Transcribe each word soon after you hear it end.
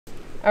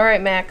All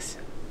right, Max.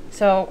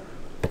 So,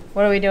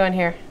 what are we doing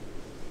here?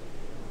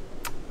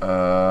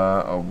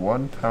 A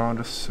 1 pound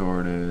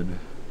assorted,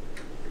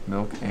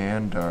 milk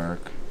and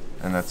dark,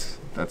 and that's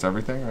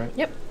everything, right?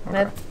 Yep, Okay.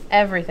 that's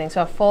everything.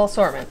 So a full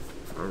assortment.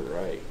 All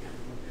right.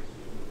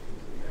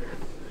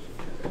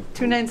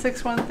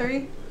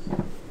 29613.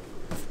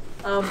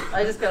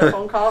 I just got a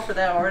phone call for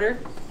that order.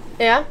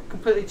 Yeah.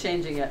 Completely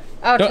changing it.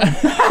 Oh. Okay.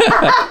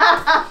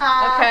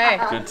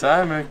 Good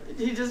timing.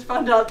 He just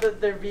found out that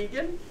they're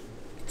vegan.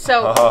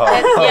 So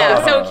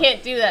yeah, so we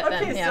can't do that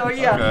then. Okay, Yeah. so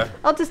yeah, Okay.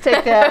 I'll just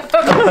take that.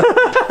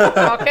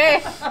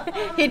 Okay.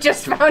 He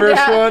just found First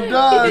out. one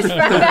done. He just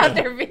found out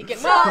they're vegan.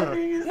 Well,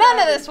 none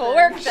of this will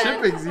work then.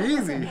 Shipping's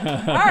easy.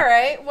 All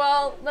right.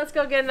 Well, let's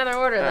go get another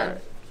order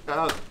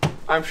then.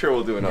 I'm sure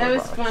we'll do another That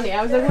was box. funny.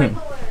 I was like, wait.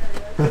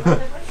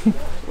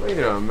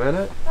 Wait a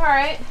minute. All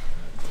right.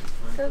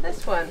 So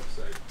this one.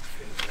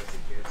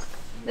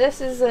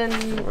 This is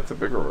an. What's a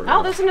bigger order?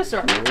 Oh, this is an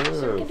assortment.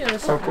 So we can do an Oh,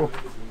 assortment.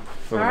 cool.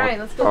 All right,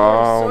 let's go Oh, for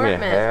only a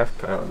assortment. half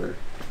pounder.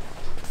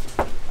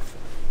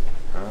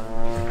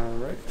 All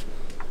right.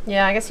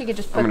 Yeah, I guess you could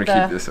just I'm put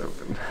gonna keep this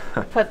open.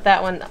 put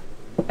that one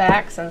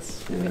back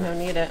since we don't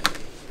need it.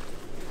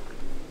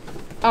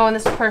 Oh, and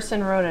this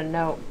person wrote a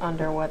note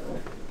under what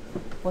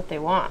they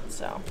want,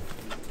 so.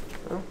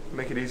 Well,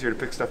 make it easier to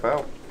pick stuff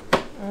out.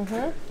 Mhm.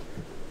 Alright,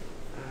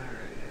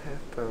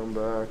 half pound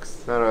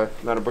box.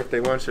 Not a birthday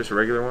one, it's just a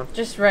regular one.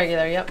 Just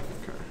regular, yep.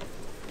 Okay.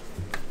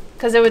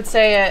 Because it would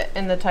say it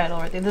in the title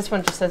right there. This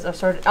one just says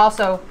assorted.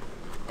 Also,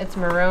 it's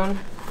maroon,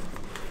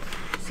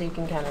 so you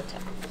can kind of tell.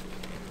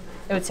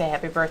 It would say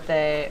happy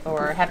birthday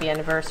or happy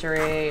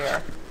anniversary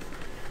or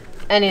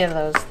any of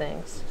those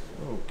things.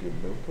 Okay.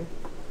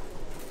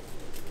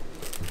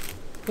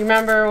 You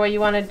remember what you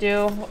want to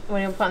do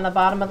when you put on the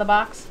bottom of the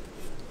box?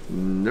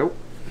 Nope.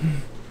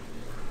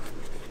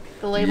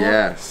 The label?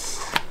 Yes.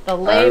 The I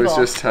label. was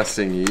just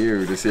testing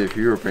you to see if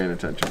you were paying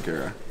attention,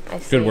 Cara. I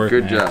see. Good work.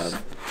 Good Max.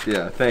 job.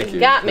 Yeah, thank you. You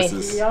got me. This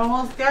is- We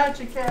almost got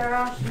you,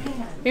 Cara.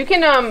 Man. You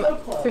can So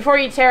close. before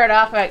you tear it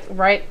off, like,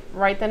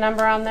 write the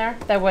number on there.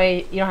 That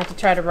way you don't have to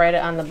try to write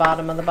it on the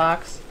bottom of the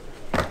box.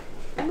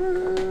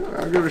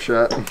 I'll give it a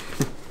shot.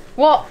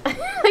 Well,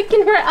 I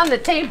can write on the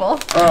table.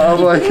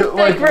 I'm like rip it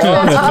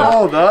well, off.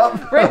 hold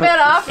up. Rip it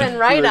off and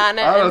write on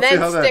it, I don't and see then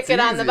how stick that's it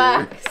on the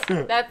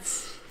easier.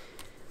 box.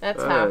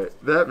 That's All how.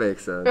 right, that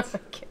makes sense.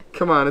 Okay.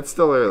 Come on, it's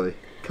still early.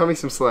 Cut me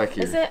some slack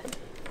here. Is it?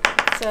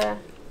 It's 10.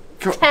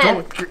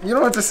 You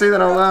don't have to say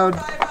that out loud.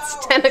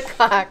 it's 10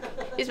 o'clock.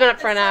 He's been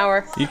up for an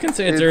hour. You can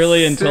say it's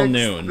early until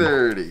noon.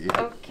 6:30.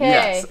 Okay.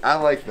 Yes, I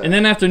like that. And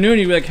then after noon,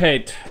 you'd be like,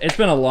 hey, it's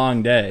been a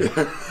long day.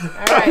 All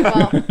right.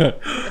 Well, the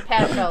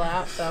pad fell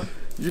out, so.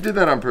 You did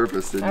that on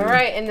purpose, didn't you? All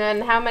right, and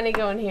then how many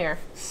go in here?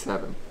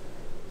 7.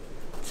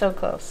 So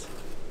close.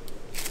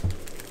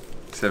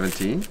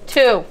 17.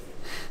 2. All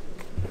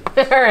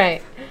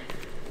right.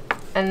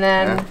 And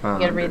then Half you gotta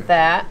pounder. read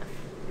that.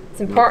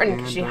 It's important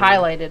because she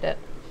highlighted it.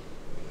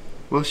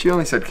 Well, she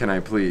only said, "Can I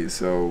please?"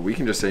 So we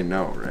can just say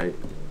no, right?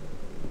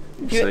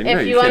 If Say, no,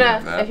 you can't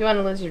have that.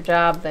 wanna lose your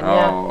job, then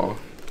yeah. Oh,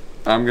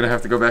 I'm gonna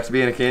have to go back to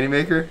being a candy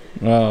maker.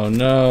 Oh,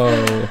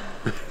 no.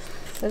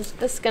 This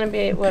is gonna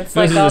be what it's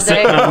This like all is a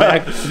day.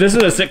 sitcom. This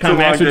is a sitcom. long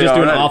Max would day just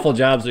do an already. awful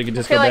job so you could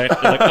just go feel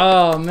back. You're like,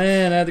 oh,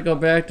 man, I have to go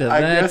back to I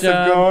that guess job.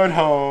 I'm going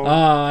home. Oh,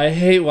 I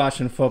hate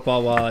watching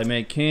football while I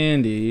make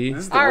candy.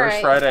 This is the All worst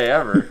right. Friday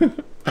ever.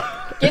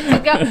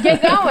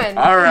 Get going.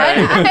 All right.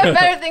 I have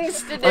better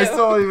things to do. I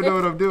still don't even know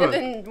what I'm doing.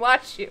 than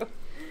watch you.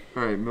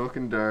 All right, milk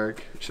and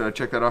dark. Should I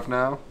check that off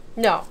now?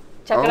 No,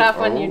 check it Oh, off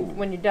when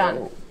oh, you're done.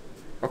 Oh.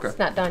 Okay. It's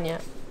not done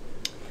yet.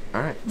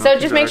 All right. So milk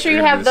and just make dark, sure you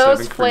and have the those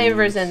 7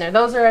 flavors creams. in there.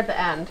 Those are at the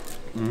end.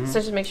 Mhm. So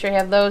just make sure you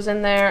have those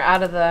in there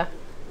out of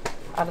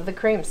the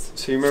creams.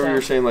 So you remember you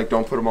were saying like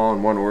don't put them all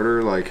in one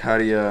order. Like how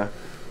do you?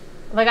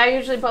 Like I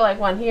usually put like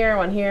one here,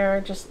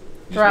 just Just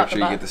throughout make sure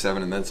the you get box. the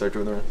 7 and then start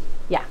doing the rest.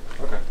 Yeah.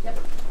 Okay. Yep.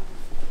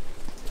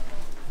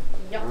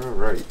 Yep. All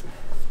right.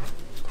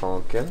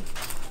 Pumpkin.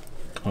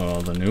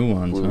 Oh, the new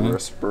ones, Blue huh?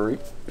 raspberry.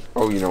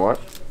 Oh, you know what?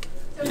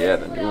 Yeah,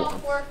 the new one.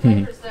 4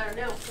 flavors there.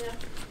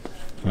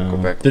 No. Go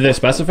back. Did they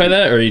specify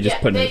that, or are you just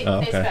Yeah, putting they, it?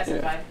 Oh, they okay.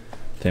 specified.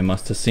 They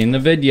must have seen the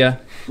video.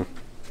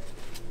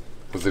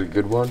 Was it a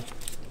good one?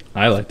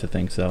 I like to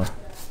think so.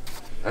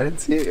 I didn't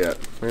see it yet.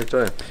 I'm gonna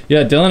tell you.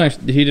 Yeah, Dylan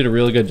actually, he did a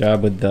really good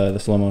job with the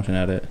slow motion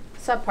edit.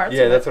 Sub parts.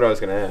 Yeah, of that's it. what I was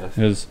gonna ask.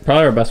 It was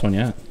probably our best one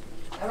yet.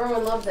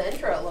 Everyone loved the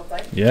intro. It looked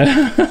like.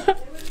 Yeah.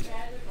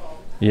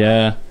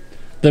 Yeah.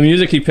 The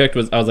music he picked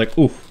was, I was like,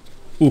 oof,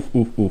 oof,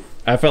 oof, oof.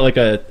 I felt like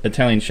a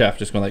Italian chef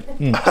just going like,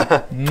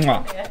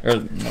 mwah.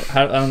 Or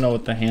I don't know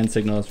what the hand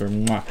signal is for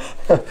mwah.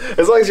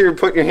 As long as you're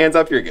putting your hands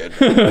up, you're good.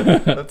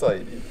 That's all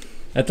you need.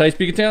 That's how you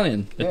speak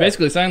Italian. It's Yeah.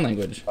 basically sign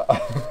language.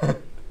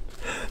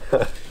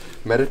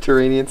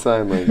 Mediterranean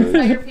Sign That's Language.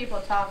 how your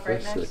people talk,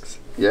 right, Max? 6.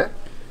 Yeah.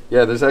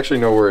 Yeah, there's actually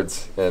no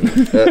words. And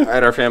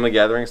at our family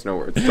gatherings, no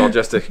words. It's all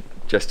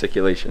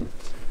gesticulation.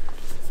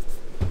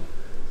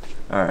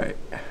 All right.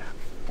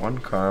 1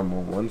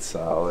 caramel, 1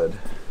 solid.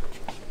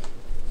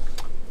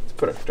 Let's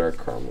put a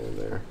dark caramel in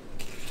there.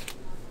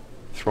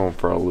 Throw 'em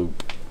for a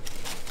loop.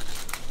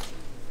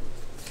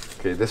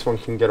 Okay, this one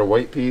can get a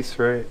white piece,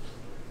 right?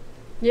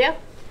 Yeah.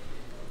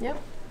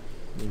 Yep.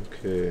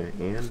 Okay,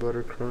 and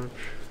butter crunch.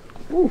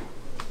 Ooh.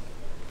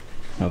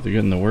 Oh, they're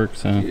getting the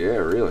works, huh? Yeah,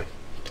 really.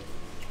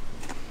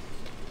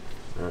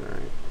 All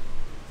right.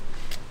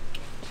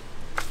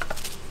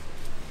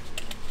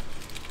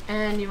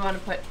 And you want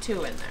to put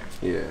 2 in there.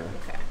 Yeah.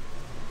 Okay.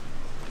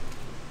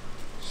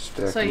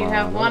 Stack So them you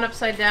have on one up.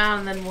 upside down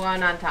and then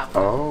one on top of it.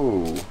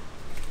 Oh.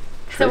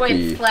 So wait,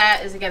 Tricky.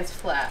 flat is against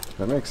flat.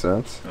 That makes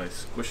sense. Like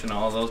squishing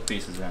all those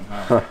pieces in,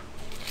 huh?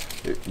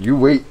 You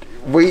wait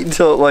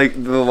until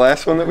like the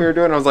last one that we were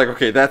doing. I was like,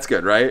 okay, that's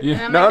good, right?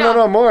 Yeah.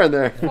 No, more in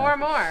there. 4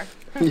 more.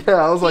 Yeah,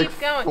 I was like, Keep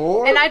going.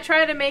 4? And I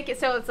try to make it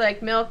so it's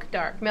like milk,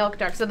 dark, milk,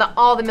 dark. So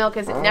all the milk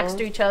isn't next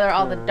to each other,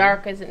 all the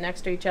dark isn't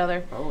next to each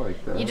other. I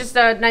like that. You just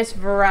a nice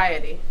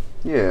variety.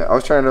 Yeah, I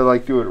was trying to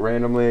like do it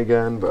randomly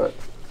again, but.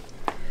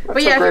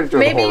 But yeah, great at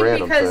doing the maybe whole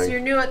random because thing. you're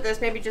new at this,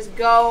 maybe just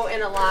go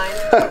in a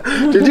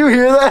line. Did you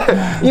hear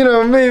that? You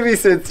know, maybe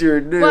since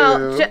you're new.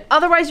 Well,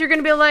 otherwise you're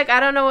gonna be like,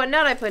 I don't know what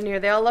nut I put in here.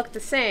 They all look the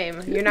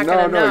same. You're not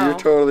gonna know. No, you're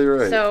totally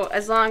right. So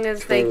as long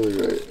as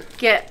they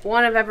get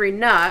one of every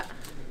nut,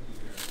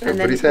 and then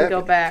you Everybody's can happy.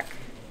 go back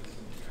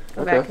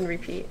Okay. and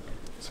repeat.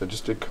 So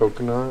just a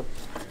coconut.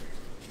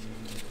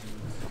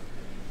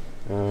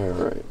 All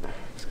right.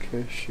 It's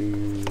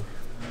cashew.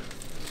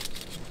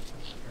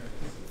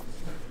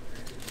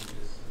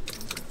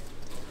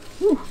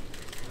 Whew.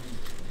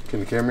 Can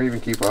the camera even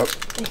keep up?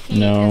 The heat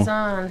No. is I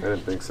on.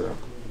 didn't think so.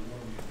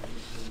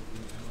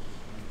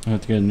 I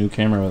have to get a new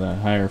camera with a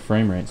higher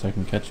frame rate so I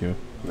can catch you.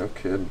 No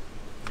kid.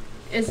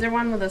 Is there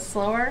one with a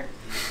slower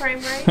frame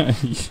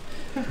rate?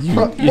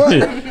 What?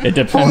 It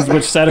depends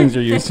which settings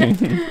you're using.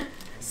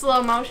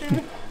 Slow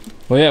motion?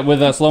 Well, yeah,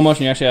 with slow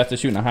motion, you actually have to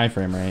shoot in a high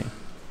frame rate.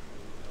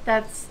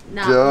 That's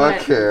not Duh,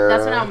 what. Cara.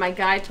 That's not what my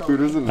guy told Who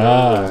me. doesn't know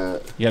Ah.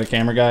 that? You got a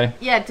camera guy?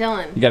 Yeah,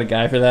 Dylan. You got a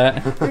guy for that?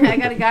 I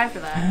got a guy for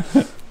that.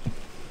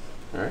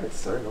 All right,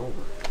 starting over.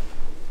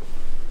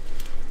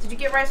 Did you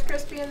get Rice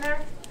Krispie in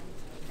there?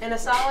 In a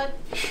solid?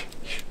 You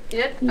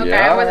did? Okay,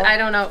 Yeah. I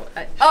don't know.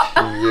 Oh!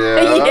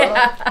 Yeah.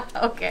 Yeah.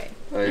 Okay.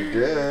 I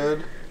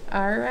did.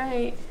 All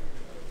right.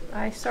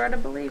 I sort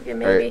of believe you,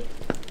 maybe.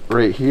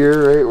 Right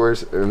here, right?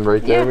 Where's and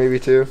right there, Yeah. maybe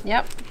too.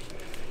 Yep.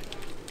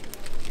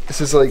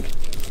 This is like,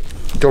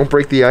 don't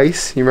break the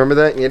ice. You remember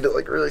that? You had to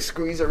like really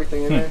squeeze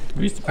everything in there.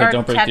 We used to play Or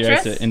Don't Break the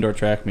Ice Tetris? at indoor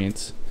track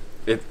meets.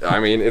 I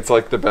mean, it's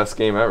like the best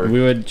game ever. We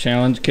would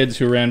challenge kids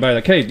who ran by,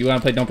 like, hey, do you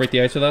want to play Don't Break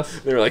the Ice with us?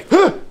 They were like,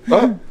 huh,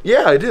 oh,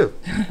 yeah, I do.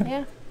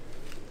 Yeah.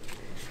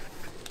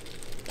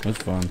 It was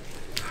fun.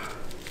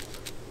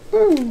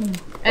 And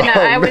Oh,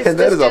 I always man,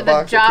 that just is a do the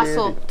box of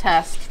jostle candy.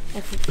 test.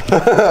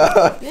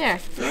 Yeah,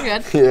 you're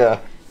good. Yeah.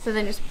 So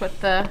then just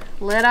put the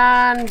lid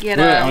on, get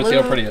Wait, I a want to see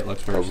how loop. pretty it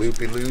looks A first.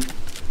 loopy loop.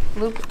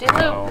 Loop-de-loop.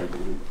 Wow.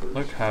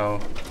 Look how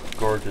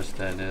gorgeous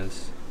that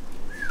is.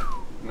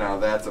 Now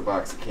that's a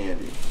box of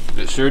candy.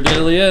 It sure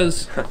diddly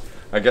is.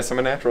 I guess I'm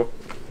a natural.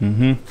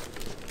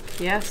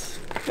 Mm-hmm. Yes.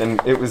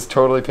 And it was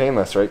totally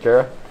painless, right,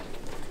 Cara?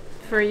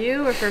 For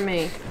you or for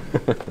me?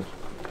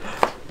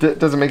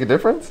 Does it make a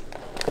difference?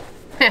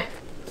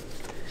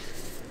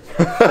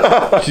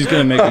 She's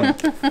gonna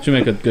she'll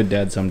make a good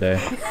dad someday.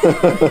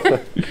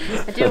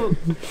 I do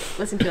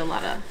listen to a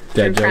lot of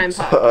Dad true crime jokes.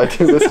 podcasts. I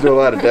do listen to a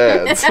lot of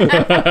dads.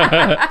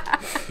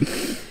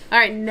 All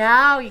right,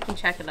 now you can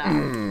check it out.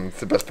 It's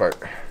the best part.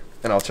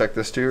 And I'll check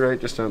this too, right?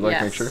 Just to like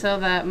Yes, make sure. so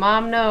that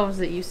mom knows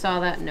that you saw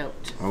that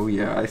note. Oh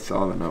yeah, I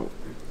saw the note.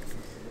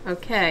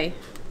 Okay.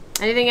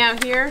 Anything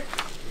out here?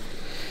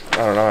 I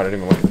don't know. I didn't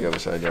even look at the other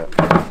side yet.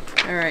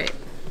 All right.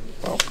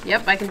 Oh.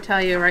 Yep, I can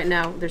tell you right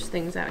now there's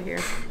things out here.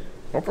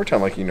 Don't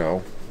pretend like you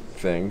know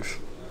things.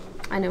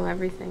 I know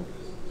everything.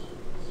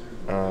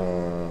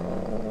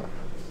 The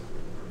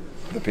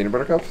peanut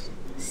butter cups.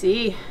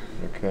 See,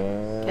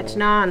 Okay.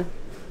 catching on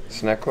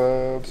Snack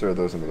clubs, or are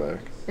those in the back?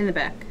 in the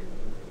back.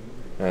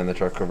 And the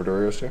chocolate covered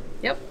Oreos too.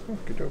 Yep.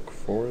 Okey doke.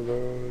 4 of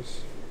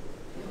those.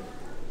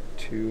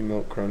 2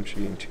 milk crunchy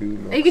and 2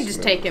 milk. You can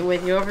just take it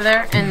with you over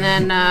there, and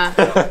then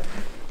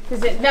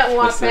because it doesn't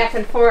walk back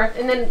and forth,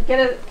 and then get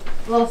a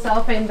little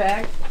cellophane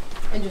bag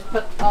and just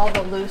put all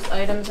the loose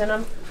items in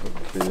them.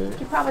 Okay.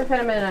 You probably put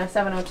them in a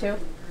 702.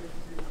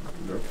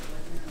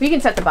 You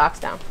can set the box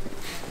down.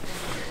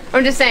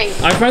 I'm just saying.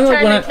 I find that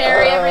turn when and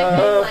carry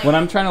everything. Like, when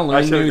I'm trying to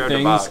learn should've new gone to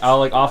things, box. I'll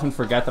like often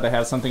forget that I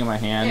have something in my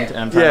hand. Here. And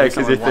I'm trying Yeah, to do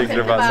because you're something thinking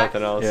in the about box.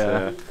 something else.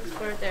 Yeah. just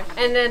put it there.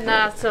 And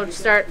then so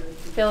start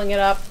filling it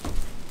up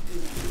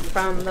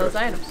from those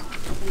items.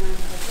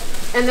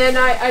 And then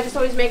I just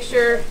always make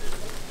sure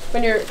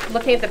when you're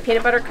looking at the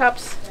peanut butter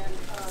cups,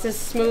 this is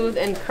smooth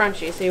and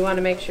crunchy, so you want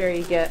to make sure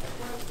you get.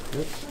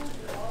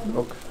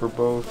 Milk for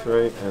both,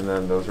 right? And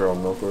then those are all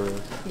milk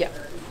Oreos. Yep.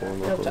 4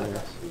 milk No Oreos.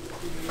 chocolate.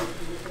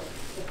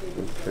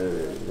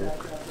 Okay, milk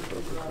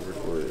chocolate covered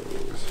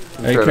Oreos.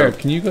 Hey, Try Cara, to-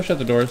 can you go shut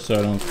the door so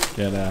I don't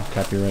get a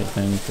copyright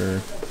thing for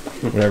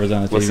whatever's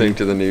on the TV? Listening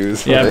to the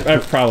news. Yeah, I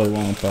probably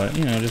won't, but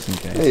you know, just in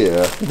case.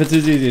 Yeah. If it's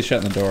as easy as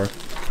shutting the door.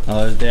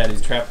 Oh, there's Dad.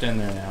 He's trapped in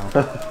there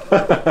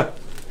now.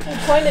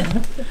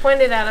 He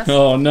pointed at us.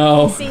 Oh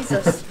no. He sees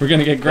us. We're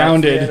gonna get That's the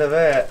grounded. end of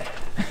that.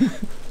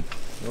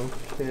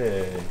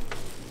 Okay.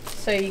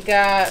 So you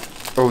got.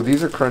 Oh,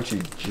 these are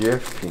crunchy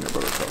Jif peanut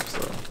butter cups,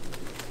 though.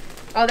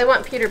 Oh, they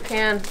want Peter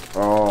Pan.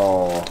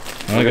 Oh.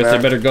 Well, I guess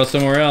they better go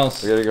somewhere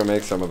else. We gotta go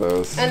make some of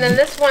those. And then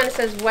this one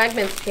says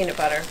Wegmans peanut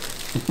butter.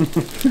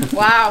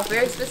 Wow,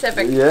 very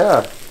specific.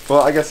 Yeah.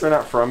 Well, I guess they're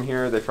not from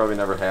here. They probably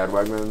never had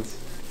Wegmans.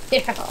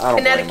 Yeah. I don't blame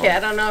Connecticut. them. I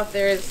don't know if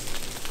there is.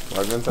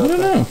 Wegmans I out don't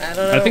there? know. I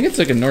don't know. I think it's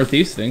like a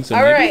northeast thing. So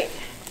All maybe. right.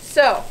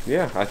 So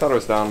Yeah, I thought it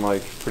was down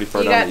like pretty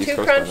far you down got the East 2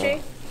 Coast. by now.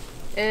 crunchy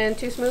and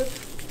 2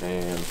 smooth.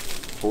 And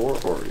 4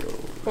 Oreos.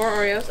 4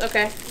 Oreos.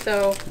 Okay.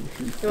 So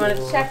you want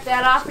to check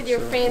that off with your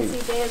fancy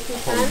dancy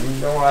pen?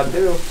 You know I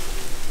do.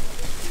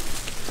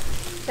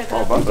 Check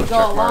All off about as you those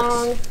go check marks.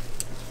 along.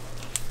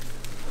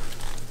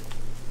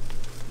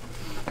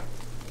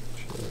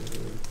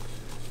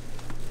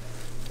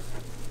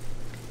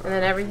 And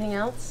then everything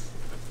else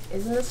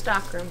is in the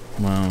stockroom.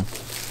 Wow.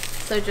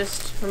 So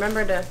just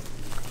remember to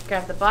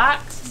grab the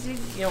box. You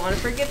don't want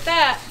to forget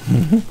that.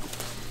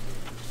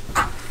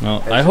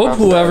 Well, I hope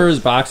whoever's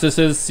box this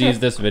is sees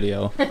this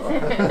video. Never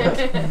mind.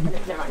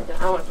 I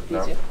don't want to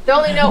confuse you. The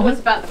only note was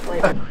about the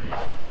flavor.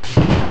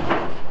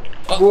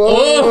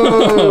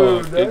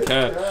 Whoa! Good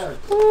catch.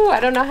 Ooh, I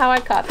don't know how I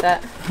caught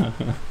that.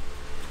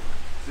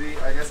 See,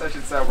 I guess I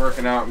should stop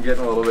working out. I'm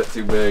getting a little bit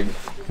too big.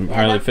 Can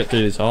hardly fit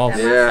through these halls.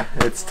 Yeah,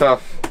 it's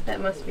tough. That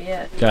must be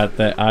it. Got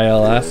the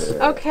ILS.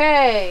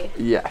 Okay.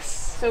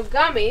 Yes. So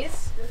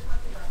gummies.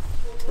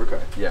 Okay,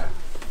 yeah.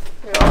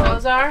 Here what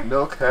those are.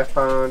 Milk, half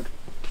pound.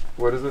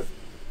 What is it?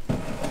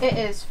 It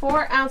is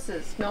 4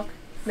 ounces milk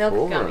 4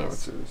 gummies.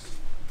 ounces.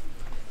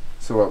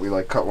 So what, we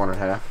like cut one in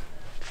half?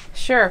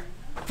 Sure.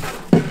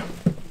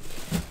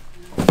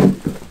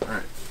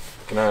 Alright.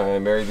 Can I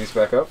marry these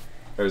back up?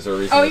 Or is there a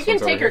reason Oh, this you can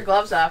one's over take your here?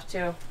 gloves off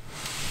too.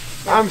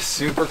 I'm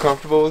super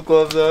comfortable with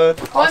gloves on.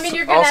 Well, I mean,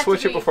 you're gonna I'll have to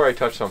switch it be- before I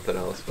touch something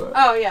else, but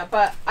Oh yeah,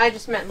 but I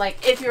just meant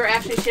like if you're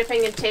actually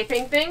shipping and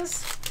taping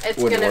things, it's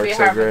wouldn't gonna work be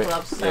so hard great. with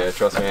gloves. So. Yeah,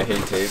 trust me, I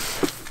hate tape.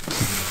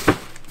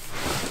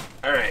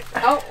 Alright.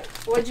 Oh,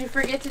 what'd you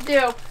forget to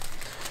do?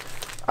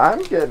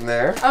 I'm getting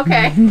there.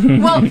 Okay.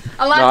 Well,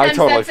 a lot No, I of times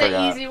totally that's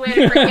forgot. an easy way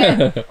to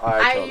forget.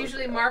 I totally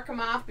usually forgot. mark them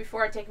off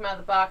before I take them out of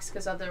the box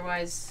because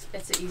otherwise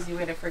it's an easy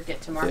way to forget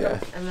to mark Yeah.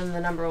 them, and then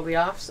the number will be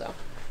off. So.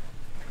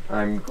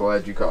 I'm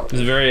glad you caught It's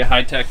me. a very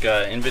high-tech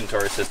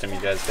inventory system you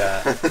guys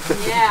got.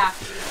 Yeah.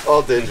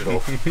 All digital.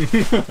 1,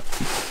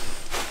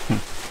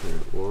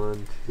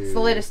 2. It's the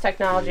latest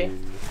technology.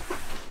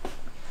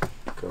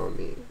 3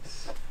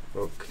 gummies.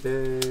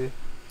 Okay.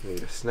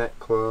 Need a snack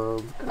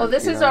club. Oh,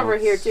 this is Anything over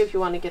here else? too. If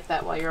you want to get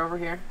that while you're over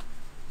here.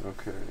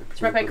 Okay.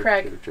 It's right by Peanut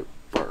Craig. butter potato chip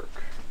bark.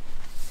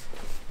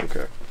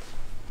 Okay.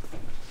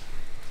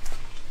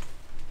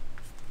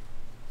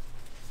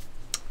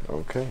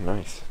 Okay,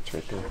 nice. It's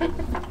right there.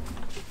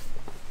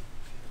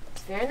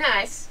 It's very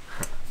nice.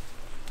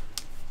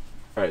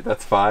 Alright,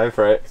 that's 5,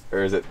 right?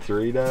 Or is it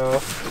 3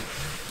 now?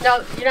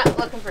 No, you're not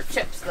looking for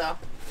chips though.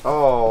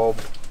 Oh,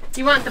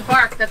 You want the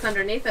bark that's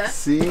underneath it.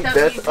 see? That's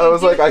That's. you I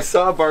was do. like, I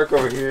saw bark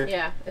over here.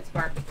 Yeah, it's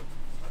bark.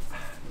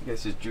 You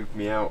guys just juked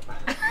me out.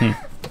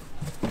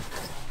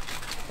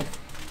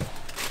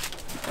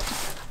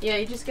 Yeah,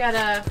 you just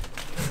gotta.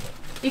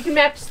 You can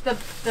match the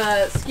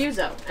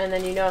scuso, and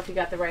then you know if you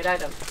got the right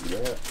item.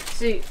 Yeah.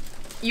 So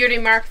you already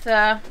marked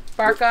the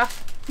bark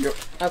off? Yep.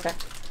 Okay.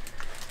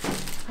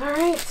 All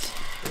right.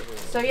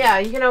 So yeah,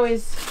 you can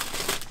always.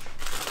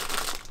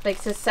 Like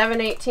it says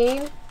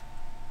 718.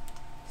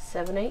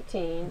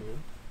 718.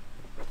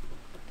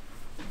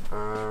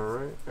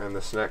 Alright, and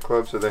the snack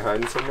clubs, are they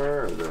hiding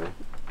somewhere, or are they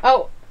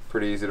Oh,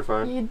 pretty easy to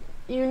find?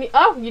 you need.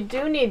 Oh, you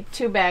do need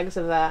 2 bags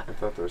of that. I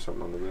thought there was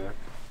something on the back.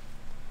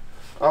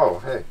 Oh,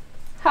 hey.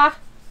 Ha!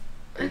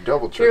 You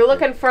double checked. You were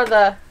looking for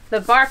the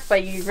bark,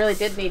 but you really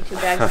did need 2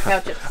 bags of cow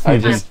chips.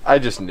 I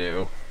just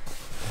knew.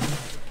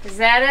 Is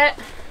that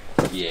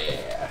it?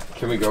 Yeah.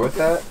 Can we go with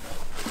that?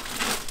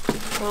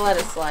 We'll let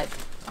it slide.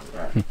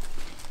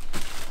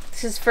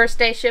 This is first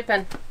day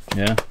shipping.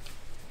 Yeah.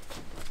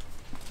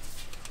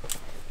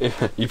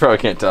 You probably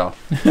can't tell.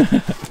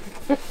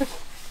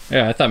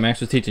 Yeah, I thought Max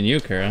was teaching you,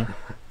 Cara.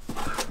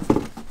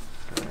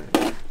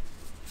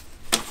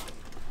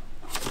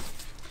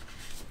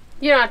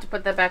 You don't have to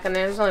put that back in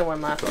there. There's only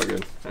one left. It's all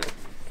good.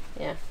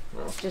 Yeah.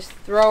 Well. Just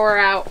throw her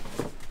out.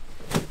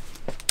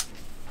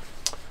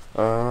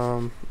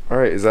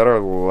 Alright, is that our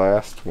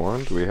last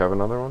one? Do we have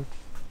another one?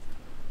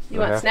 You The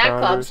want half snack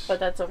clubs, pounders? but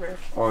that's over.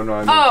 Oh no, I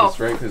mean Oh. just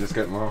right because it's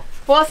getting low.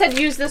 Well, I said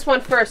use this one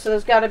first, so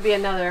there's got to be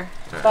another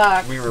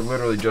box. We were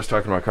literally just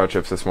talking about cow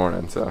chips this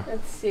morning, so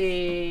Let's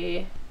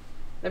see.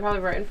 They're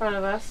probably right in front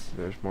of us.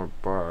 there's more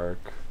bark.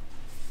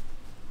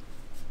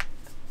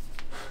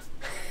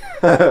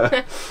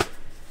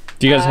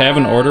 Do you guys have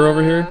an order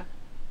over here?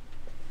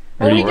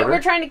 Or Well, do you- order?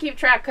 we're trying to keep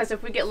track because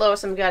if we get low,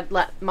 some got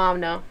let mom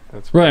know.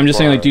 That's Right, I'm just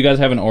saying, like, far. do you guys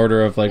have an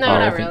order of, like, No, all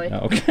not everything? really.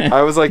 Oh, okay.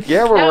 I was like,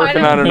 yeah, we're No, I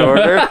working on don't. an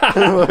order.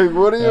 Like,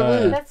 what do you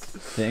mean?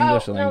 That's The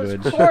English oh, no,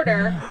 language. it's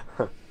quarter.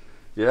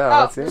 Yeah,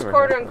 Oh, that's it's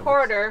quarter and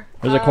quarter.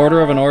 There's a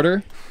quarter of an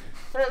order?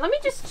 Let me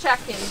just check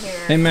in here.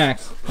 Hey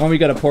Max, when we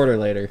got a porter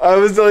later. I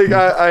was like,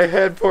 I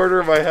had porter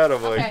in my head.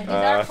 I'm like, Okay, these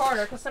are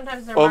quarter, because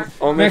sometimes they're only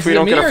marked. if Max, we is it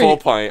don't me get or a full you-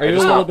 pint. are I you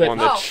just a little want bit- one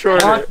that's Oh.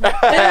 shorter.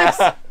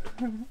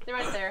 They're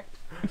right there.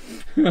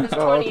 There's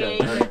 28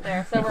 right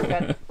there, so we're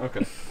good.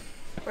 Okay.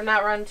 We're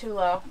not running too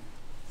low.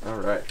 All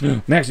right.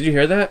 Max, did you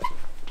hear that?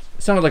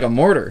 It sounded like a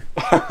mortar.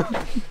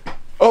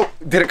 Oh,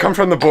 did it come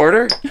from the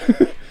border?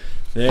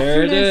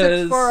 There it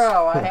is.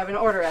 640. I have an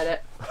order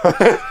edit.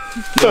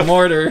 The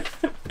mortar.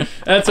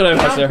 That's what I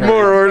must have heard.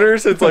 More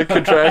orders. It's like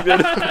contracted.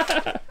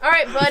 All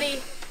right,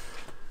 buddy.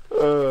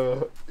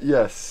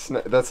 Yes,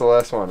 that's the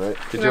last one, right?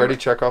 Did you already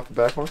check off the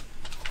back one?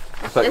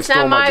 I thought you It's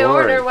stole not my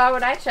glory. order. Why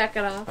would I check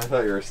it off? I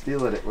thought you were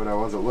stealing it when I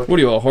wasn't looking. What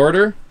are you, a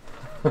hoarder?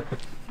 You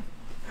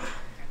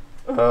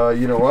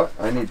know what?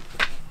 I need.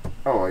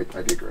 Oh, I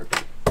did grab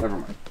it. Never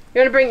mind.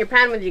 You're gonna bring your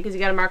pen with you because you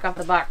gotta mark off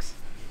the box.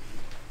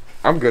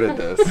 I'm good at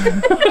this.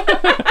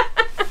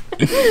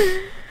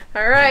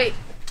 All right.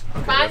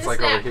 Find that's the like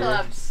snap over here.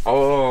 clubs.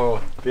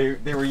 Oh,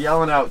 they were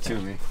yelling out to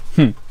me.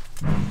 Ooh,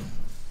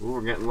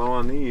 we're getting low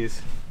on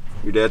these.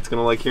 Your dad's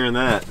gonna like hearing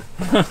that.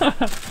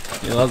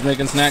 He loves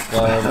making snack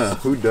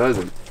clubs. Who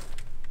doesn't?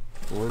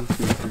 1, 2,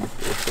 3, 4,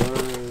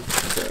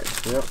 5. Okay.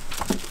 Yep.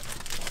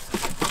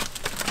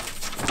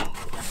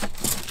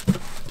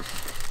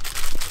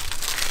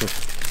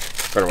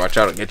 Better watch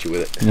out, I'll get you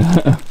with it.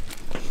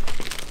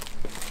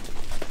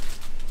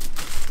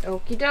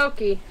 Okie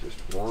dokie.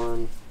 Just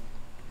one.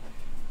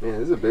 Man,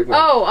 this is a big one.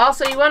 Oh,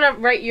 also you want to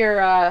write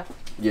your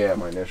Yeah,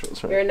 my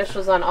initials, right?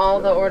 initials on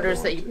all the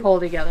orders that you pull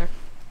together.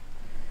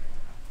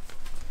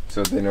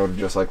 So they know to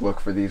just like look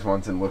for these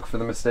ones and look for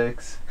the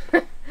mistakes.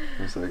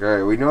 It's like, all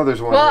right, we know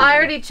there's one. Well, in I there.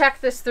 already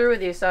checked this through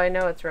with you, so I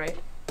know it's right.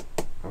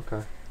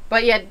 Okay.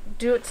 But yeah,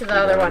 do it to the You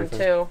other got one everything?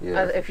 too.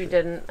 Yeah, If you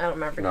didn't, I don't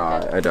remember. No,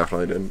 if you did. I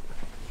definitely didn't.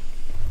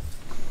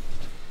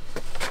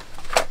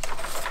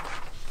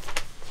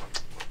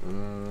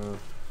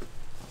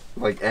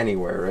 Like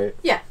anywhere, right?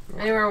 Yeah,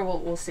 anywhere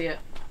we'll see it.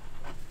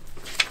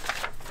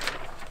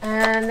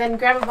 And then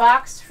grab a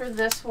box for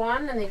this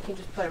one, and then you can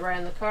just put it right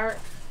in the cart.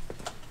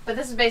 But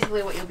this is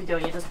basically what you'll be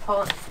doing. You just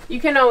pull it.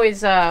 You can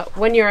always,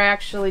 when you're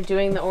actually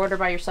doing the order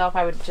by yourself,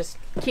 I would just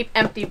keep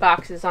empty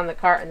boxes on the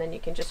cart, and then you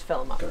can just fill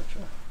them up. Gotcha.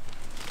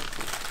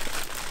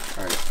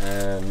 All right,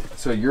 and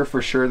so you're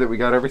for sure that we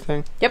got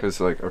everything? Yep. It's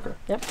like, okay.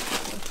 Yep.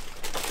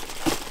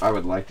 I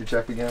would like to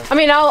check again. I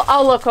mean,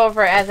 I'll look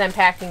over it as I'm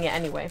packing it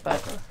anyway,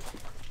 but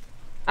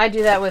I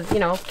do that with,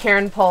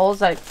 Karen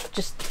pulls. I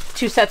just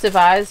 2 sets of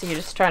eyes. You're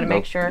just trying to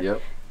make sure Yep.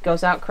 it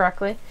goes out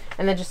correctly,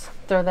 and then just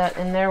throw that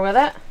in there with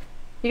it.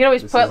 You can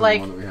always This put isn't the like,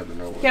 one that we had to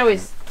know you what. can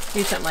always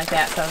do something like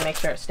that to make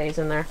sure it stays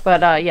in there.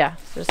 But yeah,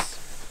 just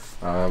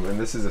And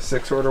this is a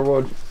 6-order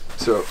wood.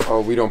 So,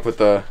 we don't put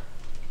the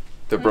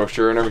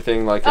brochure and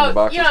everything like in the oh,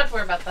 boxes? you don't have to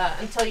worry about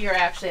that until you're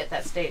actually at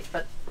that stage.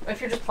 But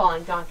if you're just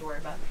pulling, you don't have to worry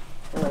about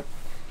it.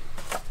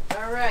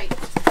 All right.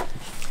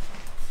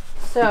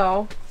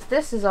 So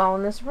this is all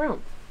in this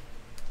room.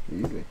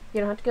 Easy.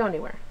 You don't have to go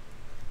anywhere.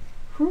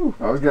 Whew.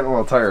 I was getting a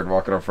little tired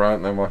walking up front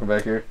and then walking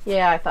back here.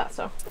 Yeah, I thought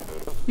so.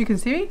 You can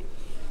see me?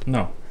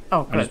 No.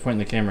 Oh, I'm good. just pointing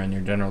the camera in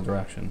your general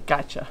direction.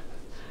 Gotcha.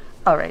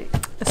 All right.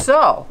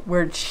 So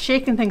we're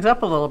shaking things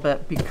up a little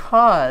bit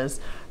because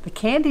the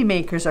candy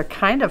makers are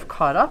kind of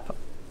caught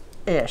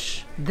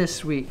up-ish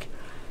this week,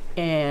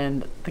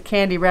 and the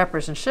candy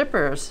wrappers and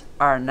shippers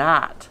are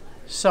not.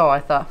 So I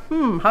thought,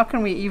 how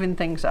can we even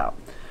things out?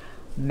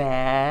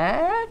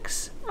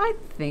 Max, I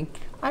think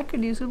I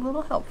could use a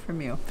little help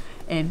from you.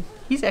 And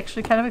he's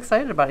actually kind of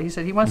excited about it. He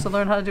said he wants to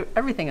learn how to do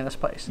everything in this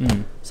place.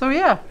 So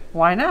yeah,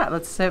 why not?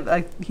 Let's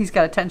say he's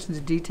got attention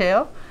to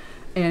detail,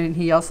 and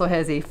he also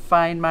has a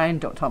fine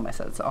mind. Don't tell him I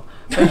said so.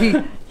 But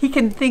he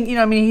can think.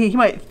 He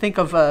might think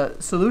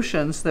of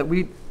solutions that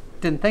we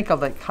didn't think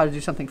of, like how to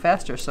do something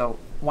faster. So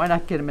why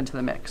not get him into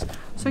the mix?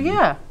 So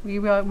yeah,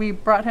 we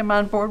brought him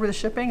on board with the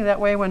shipping.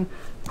 That way, when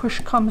push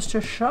comes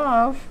to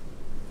shove,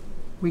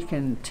 we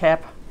can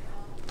tap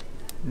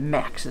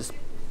Max's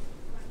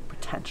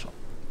potential.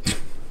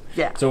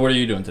 Yeah. So what are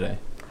you doing today?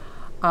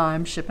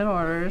 I'm shipping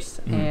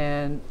orders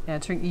and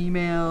answering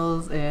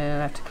emails, and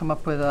I have to come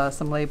up with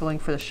some labeling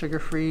for the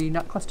sugar-free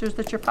nut clusters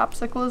that your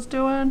popsicle is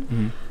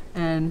doing.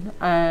 And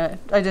I'm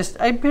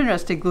pretty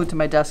much stay glued to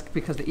my desk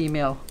because the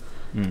email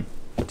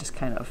just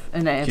kind of,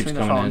 and answering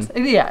the phones.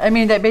 Yeah, I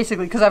mean that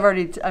basically because I've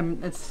already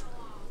it's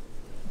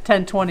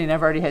 10:20 and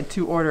I've already had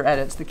 2 order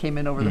edits that came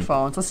in over the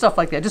phone. So stuff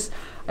like that.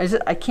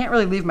 I can't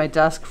really leave my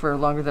desk for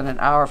longer than an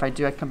hour. If I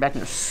do, I come back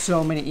and there's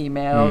so many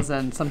emails,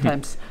 and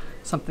sometimes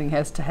something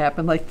has to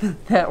happen, like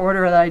that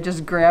order that I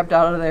just grabbed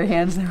out of their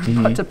hands. They were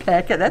about to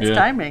pack it. That's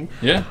timing.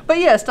 Yeah. But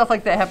yeah, stuff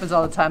like that happens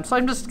all the time. So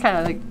I'm just kind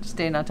of like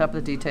staying on top of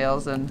the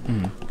details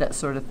and that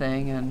sort of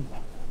thing. And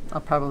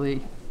I'll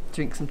probably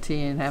drink some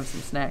tea and have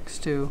some snacks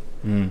too.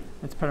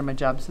 That's part of my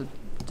job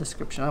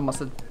description. I almost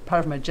said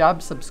part of my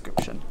job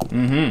subscription.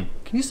 Can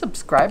you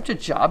subscribe to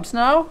jobs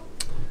now?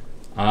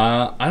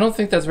 I don't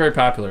think that's very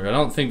popular. I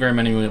don't think very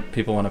many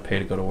people want to pay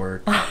to go to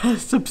work.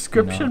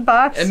 Subscription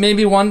box? And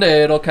maybe one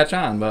day it'll catch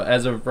on, but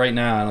as of right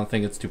now, I don't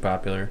think it's too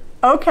popular.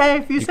 Okay,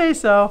 if you say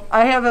so.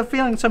 I have a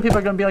feeling some people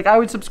are going to be like, I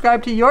would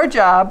subscribe to your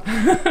job,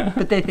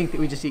 but they think that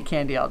we just eat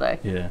candy all day.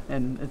 Yeah.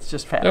 And it's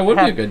just half. That would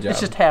be a good job. It's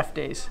just half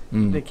days,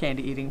 Mm. the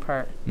candy eating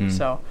part. Mm.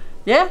 So,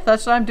 yeah,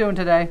 that's what I'm doing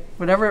today.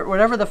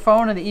 Whatever the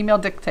phone and the email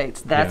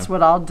dictates, that's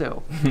what I'll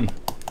do.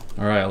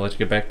 All right, I'll let you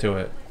get back to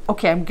it.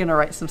 Okay, I'm going to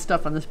write some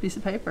stuff on this piece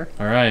of paper.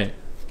 All right.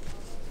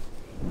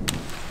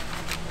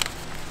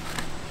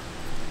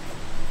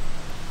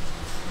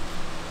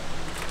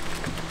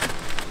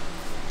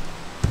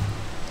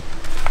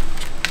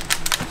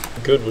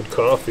 Good with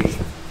coffee.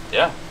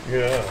 Yeah.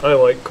 Yeah, I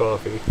like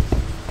coffee.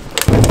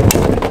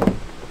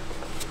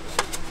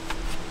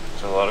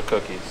 There's a lot of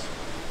cookies.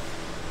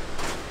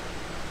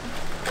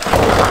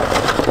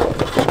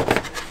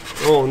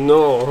 Oh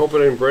no, I hope I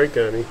didn't break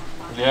any.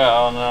 Yeah,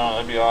 oh no,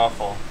 that'd be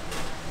awful.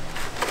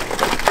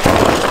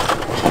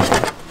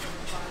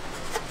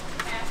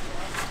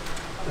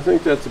 I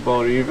think that's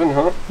about even,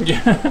 huh?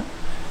 Yeah.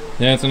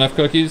 Yeah, that's enough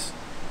cookies?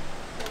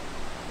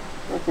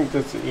 I think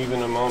that's an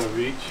even amount of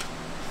each.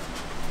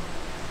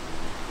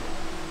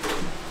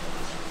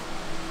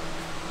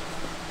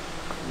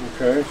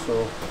 Okay,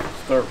 so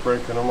start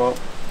breaking them up.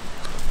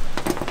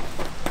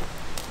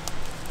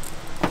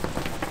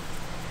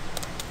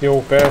 The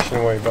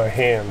old-fashioned way, by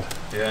hand.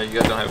 Yeah, you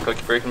guys don't have a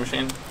cookie breaking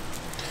machine?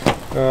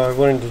 I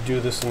learned to do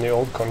this in the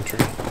old country.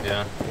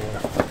 Yeah.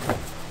 Yeah.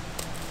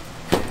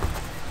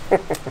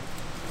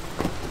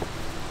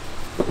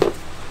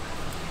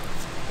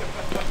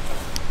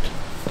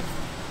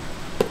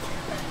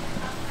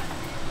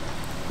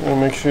 Gotta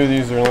make sure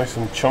these are nice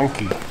and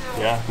chunky.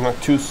 Yeah.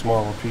 Not too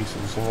small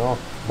pieces, you know?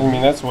 I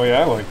mean, that's the way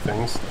I like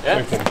things. Yeah.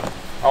 I can,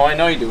 Oh, I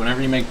know you do.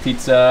 Whenever you make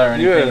pizza or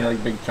anything, Yeah. you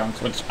like big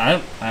chunks, which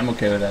I'm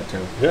okay with that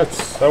too. yeah,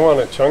 I want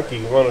it chunky.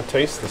 You want to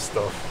taste the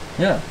stuff.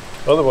 Yeah.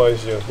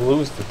 Otherwise, you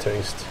lose the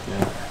taste.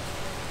 Yeah.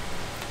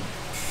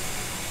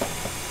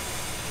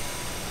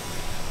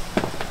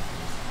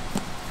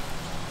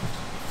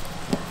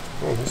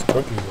 Oh, these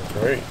cookies are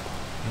great.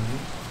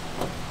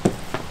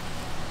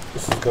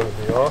 This is going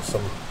to be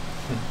awesome.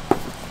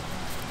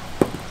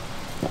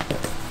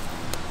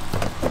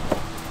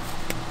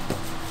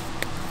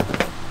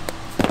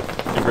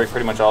 You break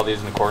pretty much all these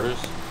into quarters?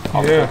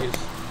 All Yeah. the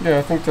cookies? Yeah,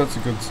 I think that's a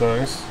good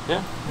size.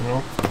 Yeah. You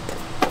know?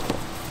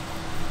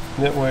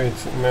 That way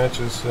it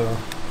matches the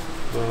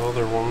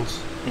other ones.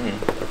 Mm-hmm.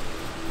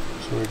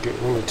 So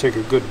when we take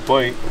a good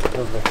bite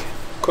of the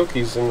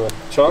cookies and the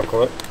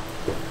chocolate,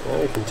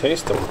 now you can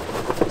taste them.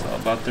 It's all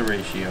about the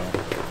ratio.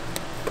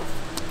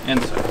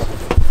 And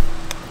size.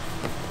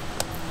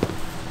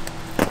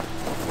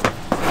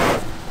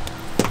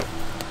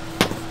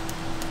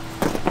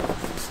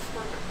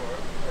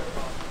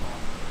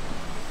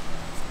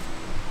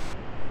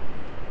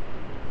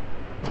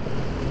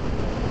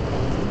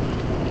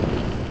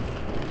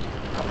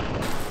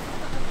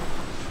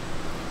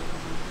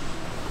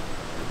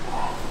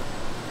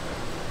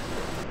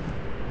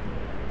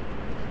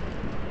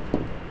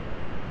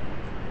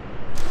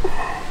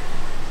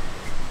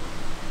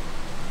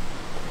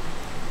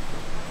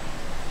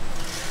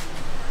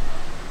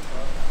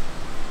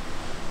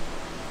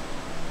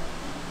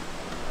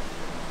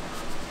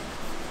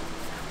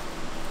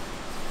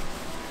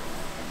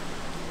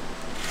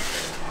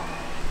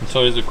 It's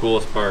always the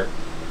coolest part,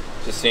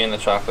 just seeing the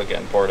chocolate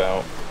getting poured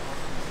out.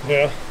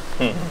 Yeah.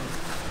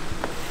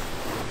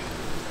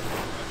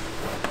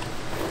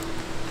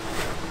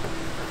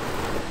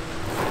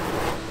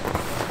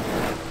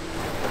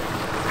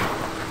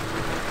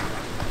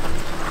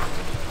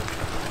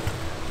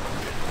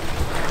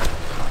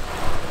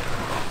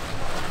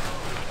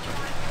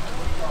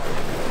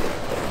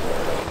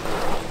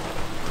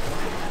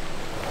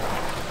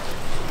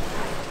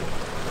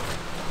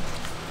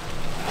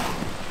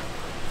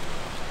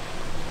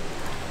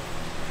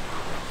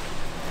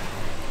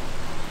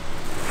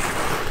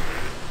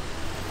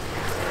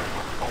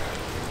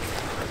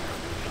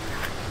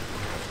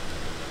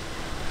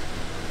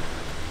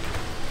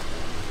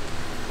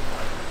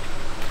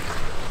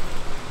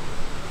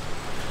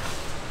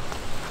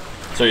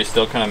 So you're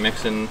still kind of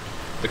mixing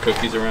the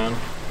cookies around?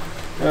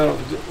 Well,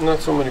 not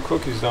so many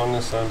cookies down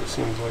this side, it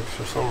seems like,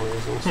 for some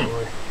reason, so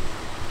I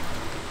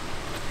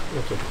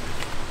have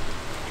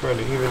to try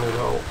to even it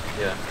out.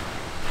 Yeah.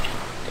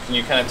 Can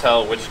you kind of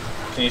tell which,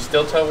 can you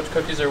still tell which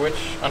cookies are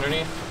which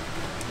underneath?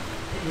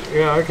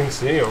 Yeah, I can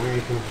see them.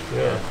 You can,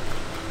 yeah.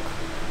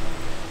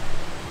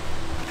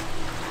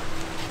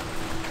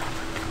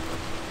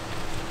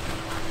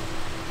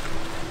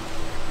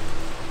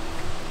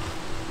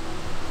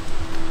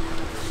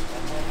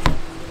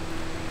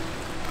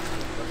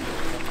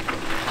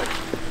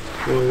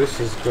 Boy, this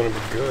is going to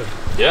be good.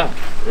 Yeah.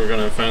 We're going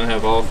to finally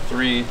have all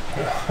three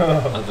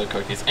of the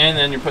cookies. And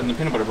then you're putting the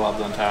peanut butter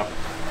blobs on top.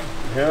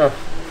 Yeah.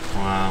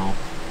 Wow.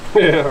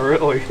 Yeah,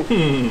 really.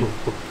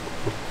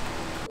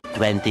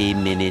 20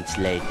 minutes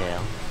later.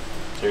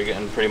 So you're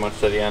getting pretty much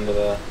to the end of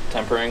the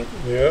tempering?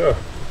 Yeah.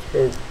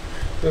 So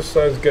this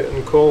side's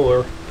getting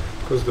cooler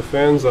because the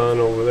fan's on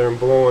over there and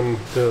blowing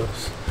the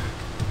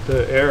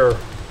air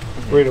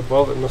right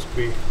above it. Must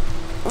be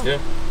Yeah.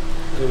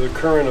 there's a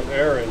current of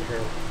air in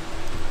here.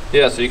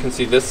 Yeah, so you can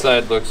see this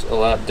side looks a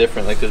lot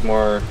different. Like there's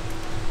more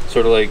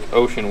sort of like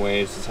ocean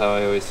waves is how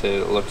I always say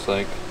it looks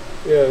like.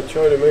 Yeah,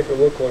 try to make it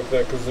look like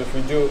that, because if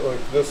you do it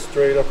like this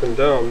straight up and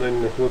down,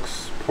 then it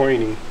looks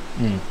pointy.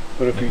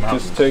 But if Like you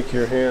mountains. just take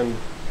your hand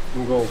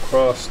and go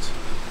across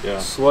Yeah.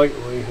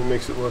 slightly, it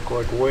makes it look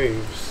like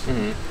waves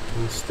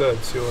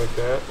instead. See, like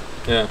that?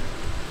 Yeah.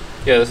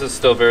 Yeah, this is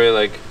still very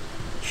like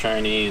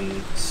shiny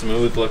and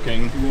smooth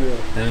looking.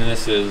 Yeah, And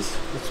this is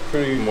it's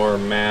pretty. more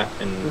matte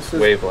and This is-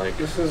 wave-like.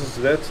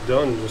 That's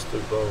done just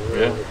about.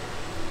 Really. Yeah.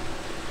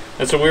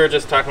 And so we were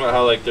just talking about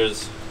how like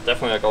there's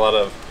definitely like a lot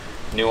of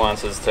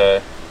nuances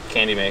to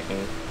candy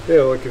making.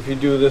 Yeah, like if you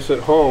do this at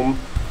home,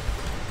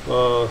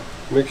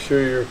 make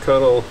sure your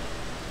kettle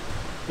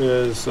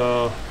is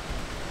at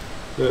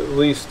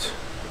least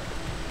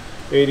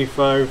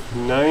 85,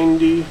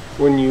 90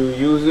 when you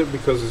use it,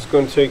 because it's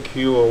going to take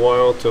you a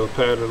while to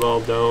pat it all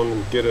down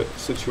and get it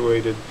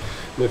situated.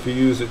 And if you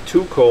use it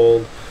too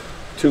cold,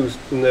 and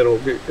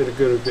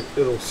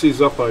it'll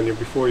seize up on you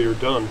before you're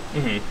done.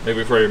 Maybe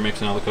before you're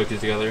mixing all the cookies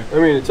together. I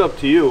mean, it's up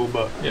to you,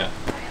 but Yeah.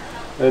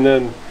 and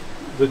then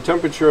the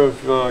temperature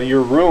of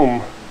your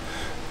room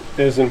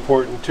is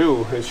important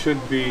too. It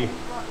should be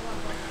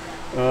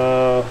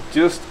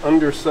just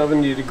under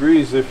 70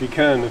 degrees if you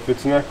can. If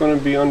it's not going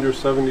to be under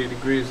 70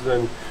 degrees,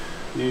 then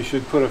you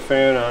should put a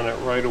fan on it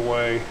right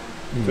away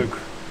to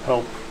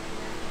help.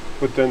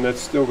 But then that's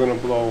still going to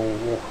blow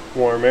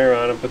warm air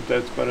on it, but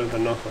that's better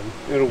than nothing.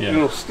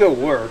 It'll still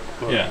work.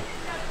 But Yeah.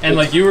 And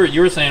like you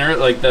were saying earlier,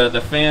 like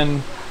the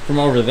fan from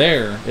over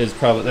there is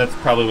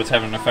probably what's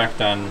having an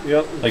effect on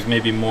Yep. like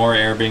maybe more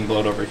air being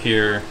blown over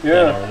here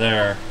Yeah. than over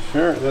there.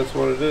 Sure, that's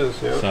what it is.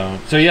 Yeah.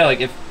 So yeah,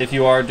 like if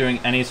you are doing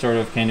any sort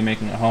of candy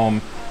making at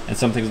home and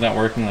something's not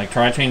working, like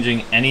try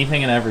changing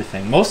anything and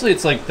everything. Mostly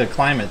it's like the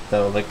climate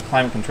though, like the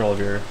climate control of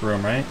your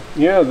room, right?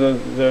 Yeah,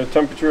 the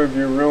temperature of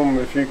your room,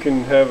 if you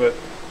can have it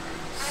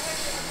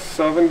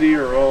 70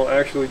 or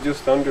actually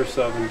just under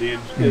 70,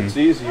 it's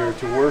easier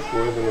to work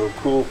with and it'll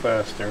cool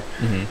faster.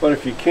 But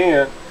if you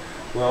can't,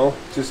 well,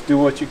 just do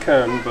what you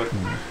can, but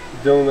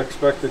don't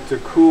expect it to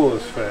cool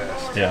as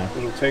fast. Yeah.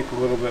 It'll take a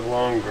little bit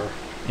longer.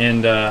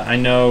 And I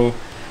know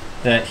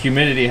that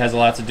humidity has a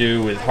lot to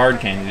do with hard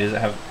candy. Does it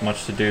have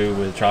much to do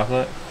with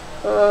chocolate?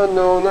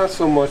 No, not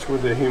so much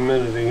with the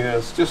humidity. Yeah,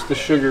 it's just the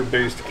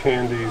sugar-based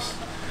candies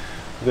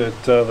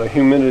that the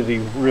humidity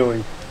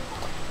really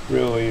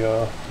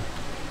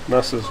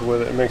messes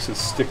with it. It makes it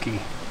sticky.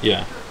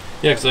 Yeah.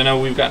 Yeah, because I know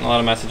we've gotten a lot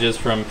of messages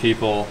from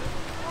people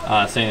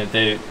saying that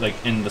they, like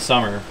in the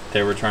summer,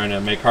 they were trying to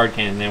make hard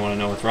candy and they want to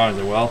know what's wrong. I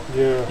said, well,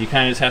 Yeah. you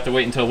kind of just have to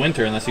wait until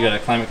winter unless you got a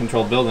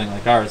climate-controlled building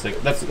like ours.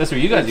 Like that's what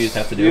you guys used to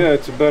have to do. Yeah,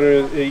 it's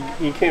better.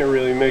 You can't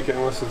really make it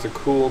unless it's a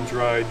cool,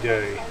 dry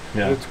day.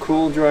 Yeah. If it's a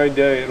cool, dry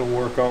day, it'll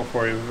work out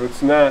for you. If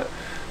it's not,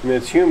 and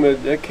it's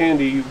humid, that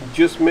candy you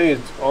just made,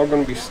 it's all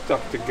going to be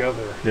stuck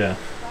together. Yeah.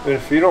 And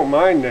if you don't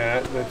mind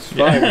that, that's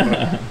fine.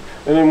 But,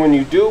 and then when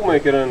you do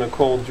make it on a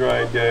cold,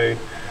 dry day,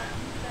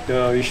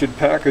 you should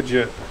package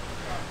it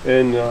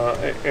in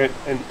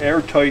an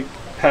airtight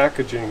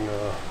packaging,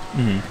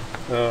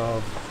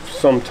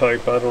 some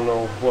type. I don't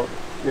know what,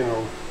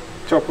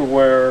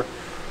 Tupperware,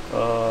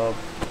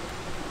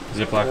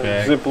 Ziploc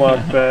bag.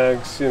 Ziploc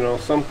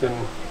bags, something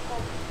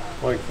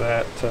like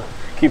that to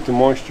keep the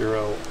moisture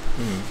out.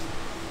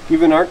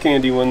 Even our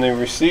candy, when they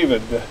receive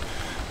it,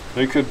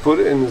 they could put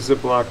it in the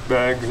Ziploc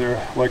bags or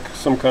like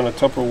some kind of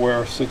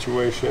Tupperware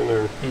situation,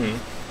 or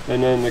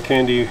and then the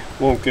candy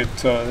won't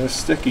get as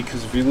sticky,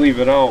 because if you leave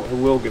it out, it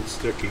will get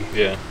sticky.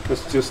 Yeah.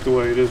 That's just the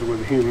way it is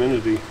with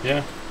humidity.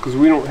 Yeah. Because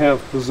we don't have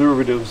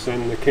preservatives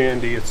in the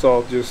candy. It's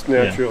all just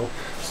natural.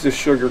 It's just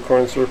sugar,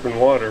 corn syrup, and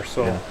water.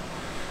 So.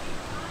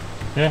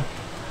 Yeah.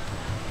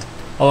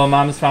 Although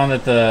Mom has found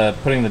that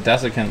putting the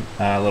desiccant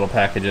little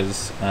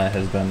packages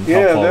has been helpful.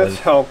 Yeah, that's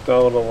helped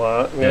out a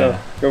lot. Yeah.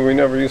 'Cause we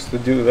never used to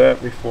do that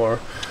before.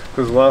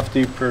 Because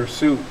Lofty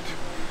Pursuit,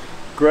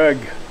 Greg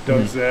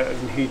does that,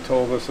 and he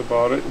told us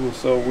about it, and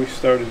so we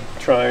started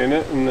trying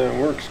it, and it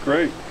works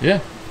great. Yeah.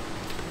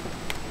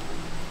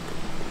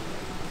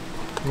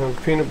 Now,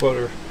 peanut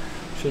butter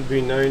should be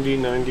 90,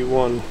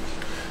 91.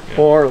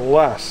 Or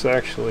less,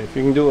 actually. If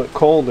you can do it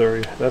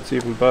colder, that's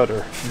even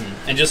better.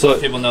 And just so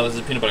that people know, this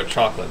is peanut butter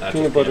chocolate, not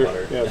Peanut just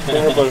butter, peanut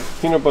butter. yeah,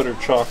 peanut butter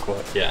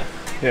chocolate. Yeah.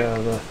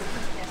 Yeah,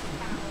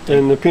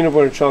 and the peanut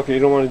butter chocolate, you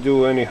don't want to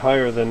do any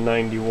higher than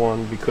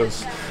 91,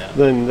 because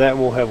then that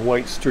will have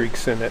white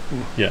streaks in it.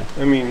 Yeah.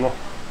 I mean,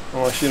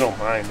 unless you don't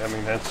mind. I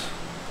mean,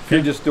 if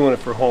you're just doing it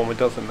for home, it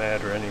doesn't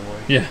matter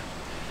anyway. Yeah.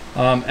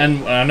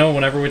 And I know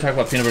whenever we talk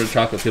about peanut butter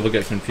chocolate, people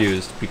get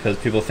confused because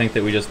people think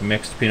that we just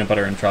mixed peanut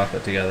butter and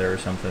chocolate together or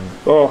something.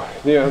 Oh,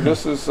 yeah,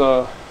 this is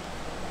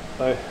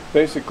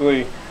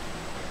basically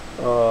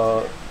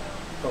a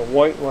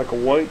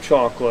white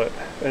chocolate,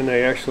 and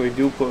they actually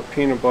do put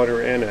peanut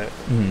butter in it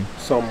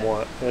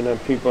somewhat, and then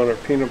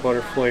peanut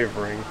butter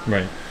flavoring.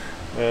 Right.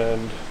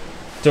 And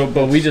so,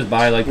 but we just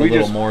buy like the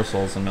little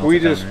morsels and melt it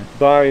down, just right?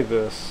 buy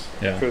this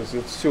Yeah. because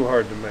it's too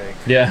hard to make.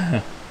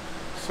 Yeah.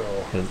 So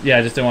Yeah,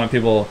 I just didn't want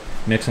people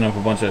mixing up a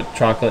bunch of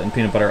chocolate and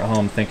peanut butter at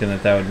home, thinking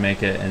that that would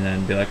make it, and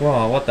then be like,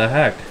 well, what the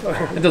heck?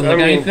 It doesn't look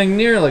anything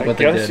near like what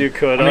they did. I guess you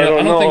could. I mean, I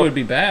don't know. think it would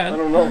be bad. I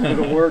don't know if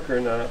it'll work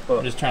or not. But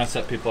I'm just trying to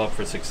set people up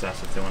for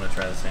success if they want to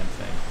try the same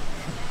thing.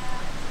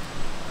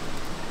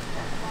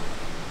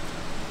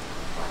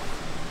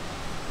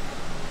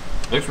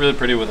 It looks really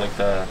pretty with like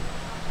the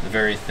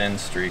very thin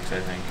streaks, I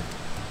think.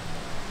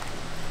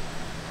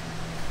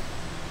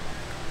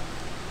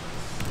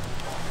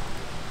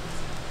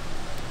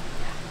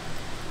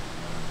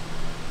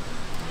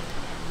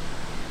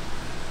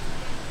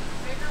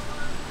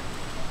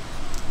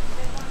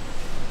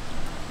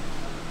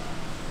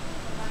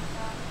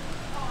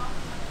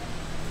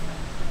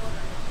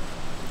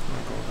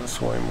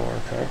 this way more,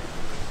 okay?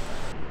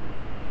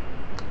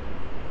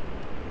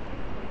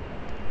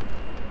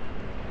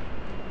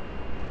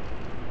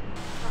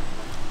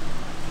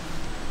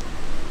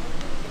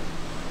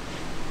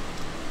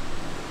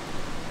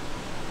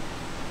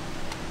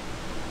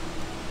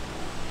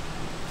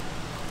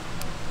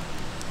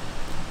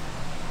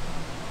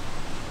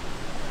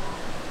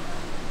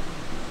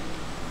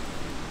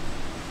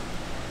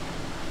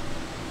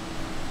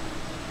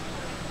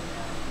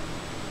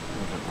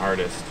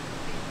 Artist.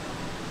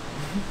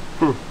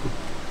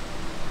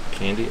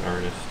 Candy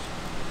artist.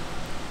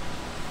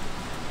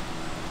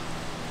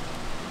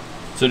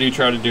 So do you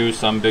try to do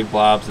some big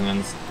blobs and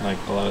then like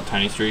a lot of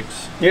tiny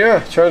streaks? Yeah,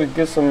 try to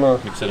get some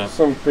Mix it up.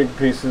 some big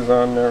pieces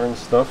on there and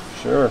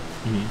stuff. Sure.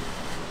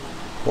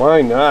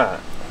 Why not?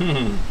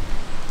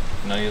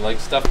 No, you like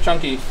stuff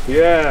chunky.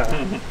 Yeah.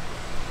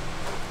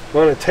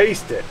 Want to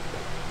taste it?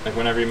 Like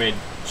whenever you made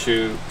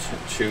chews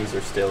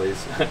or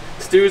stillies,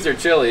 stews or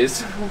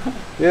chilies.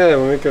 Yeah,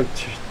 we make a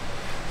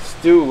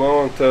stew.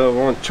 I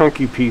want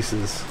chunky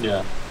pieces.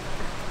 Yeah.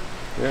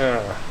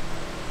 Yeah.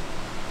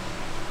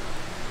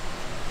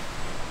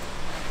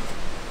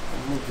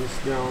 Move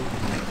this down.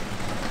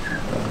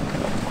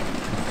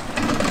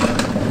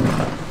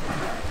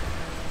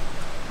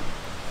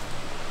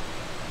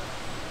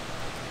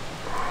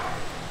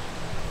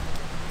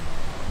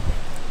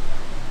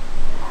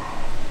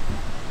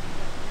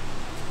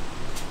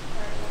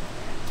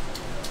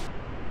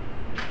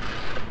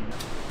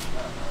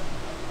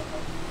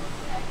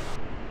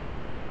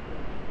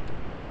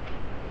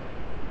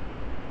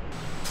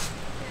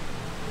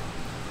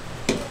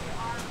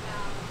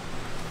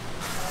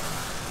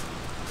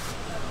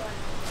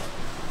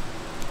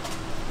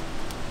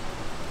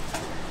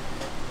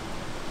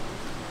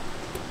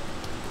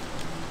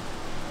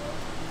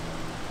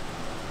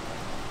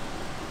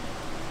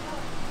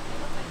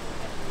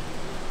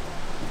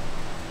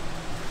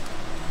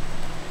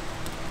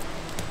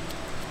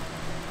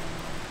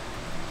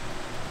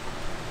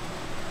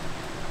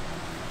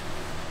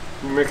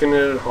 You're making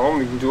it at home.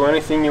 You can do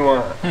anything you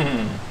want.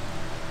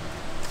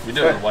 We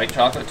do it with white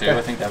chocolate too.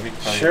 I think that'd be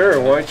probably Sure,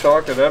 good. white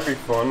chocolate. That'd be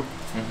fun.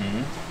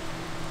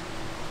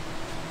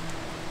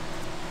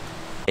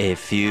 A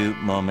few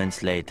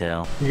moments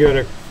later.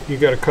 You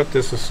gotta cut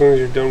this as soon as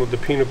you're done with the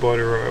peanut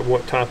butter or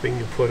what topping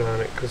you put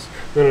on it, because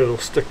then it'll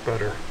stick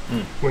better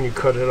when you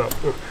cut it up.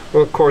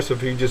 Well, of course,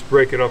 if you just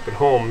break it up at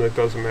home, that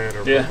doesn't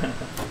matter. Yeah.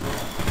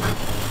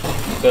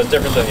 So it's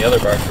different than the other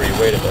box where you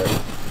wait a bit.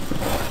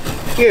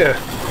 Yeah.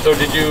 So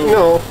did you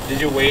No.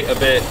 Did you wait a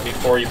bit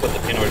before you put the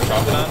peanut butter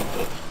chocolate on?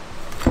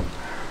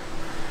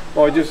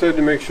 Well, I just had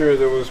to make sure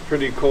that it was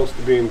pretty close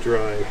to being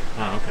dry.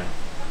 Oh, okay.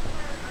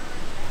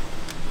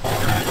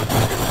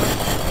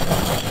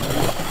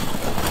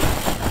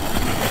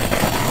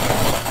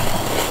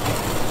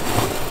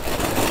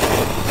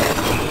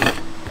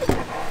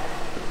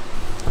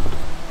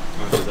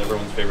 This is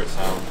everyone's favorite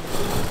sound.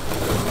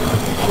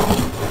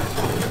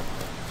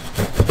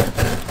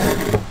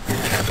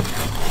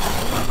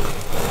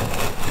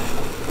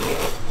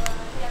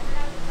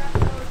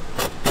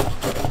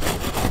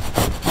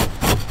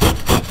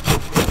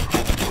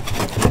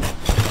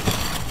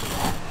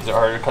 Is it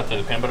harder to cut through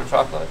the peanut butter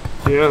chocolate?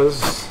 Yeah,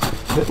 this is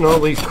hitting all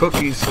these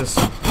cookies. Maybe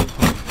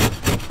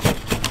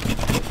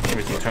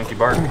some chunky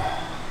bark.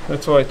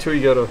 That's why, too,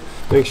 you gotta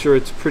make sure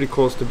it's pretty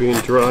close to being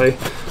dry.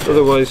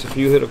 Otherwise, if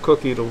you hit a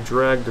cookie, it'll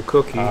drag the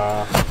cookie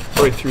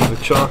right through the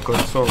chocolate.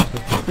 So if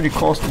it's pretty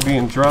close to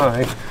being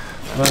dry,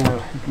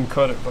 then you can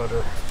cut it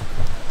better.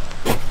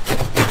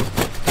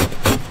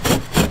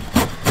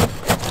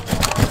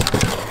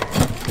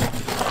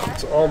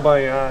 It's all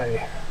by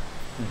eye.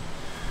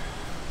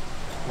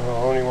 Well, I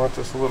only want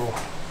this little.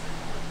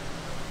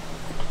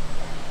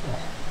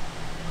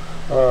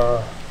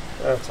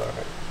 That's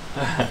alright.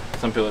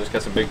 Some people just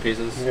got some big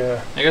pieces.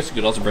 Yeah. I guess you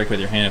could also break with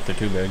your hand if they're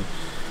too big.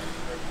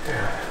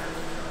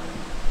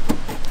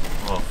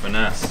 Oh,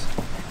 finesse.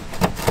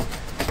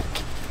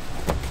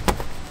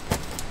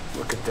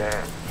 Look at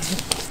that.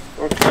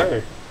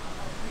 Okay.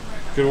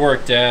 Good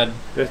work, Dad.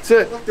 That's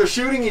it. Look, they're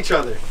shooting each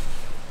other.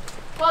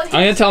 Well, I'm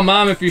gonna tell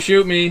Mom if you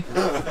shoot me.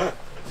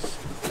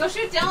 go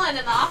shoot Dylan in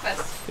the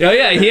office. Oh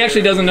yeah, he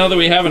actually doesn't know that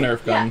we have a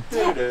Nerf gun.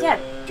 Dad,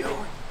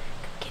 go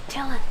get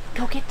Dylan.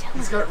 Go get Dylan.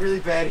 He's got really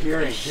bad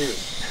hearing too.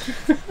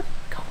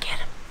 Go get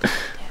him.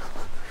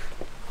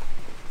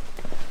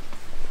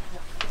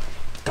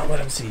 Don't let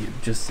let him see you.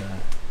 Just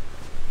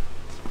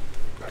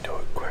I'll do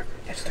it quick.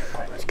 yeah, just do it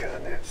quick. Let's get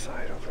on that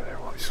side over there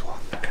while we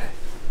swap. Okay.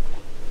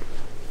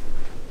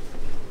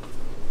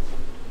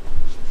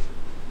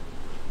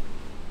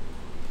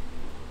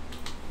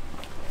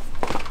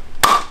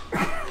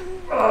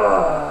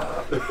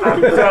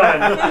 I'm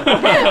done.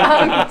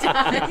 I'm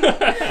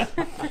done.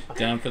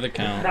 Down for the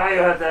count. Now you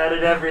have to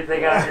edit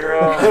everything on your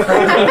own.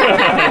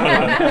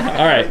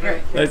 All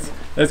right,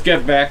 let's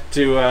get back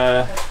to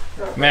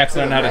Max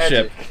learn how to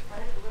ship.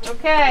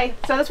 Okay,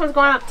 so this one's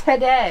going out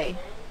today.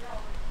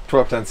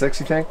 12, 10, 6,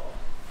 you think?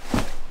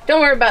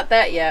 Don't worry about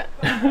that yet.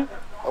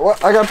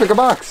 What? I gotta pick a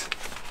box.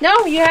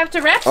 No, you have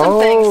to wrap some Oh,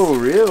 things.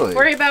 really?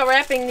 Worry about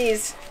wrapping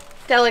these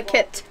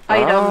delicate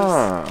items.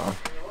 Ah.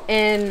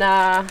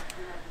 And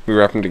We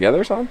wrap them together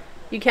or something?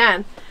 you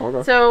can.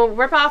 Okay. So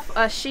rip off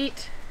a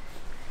sheet,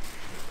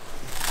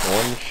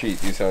 One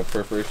sheet. You have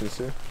perforations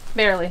too?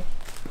 barely.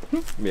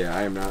 Yeah,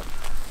 I am not.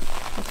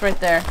 It's right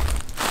there.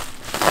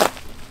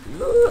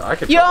 I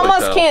could You probably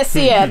almost tell. can't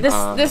see it.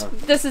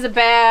 This is a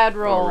bad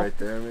roll. Oh, right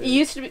there, It maybe?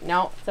 used to be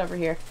it's over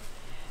here.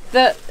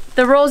 The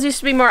rolls used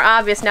to be more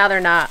obvious. Now they're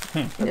not.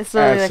 It's literally like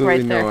Absolutely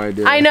right there. no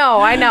idea. I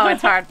know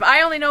it's hard, but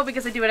I only know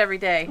because I do it every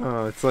day.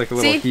 Oh, it's like a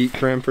little See? heat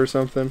crimp or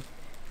something.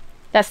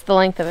 That's the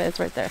length of it. It's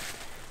right there.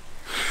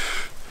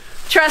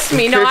 Trust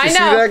me. No, Can't I you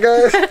know. see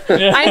that,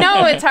 guys? I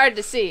know it's hard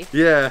to see.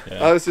 Yeah.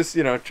 Yeah. I was just,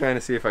 trying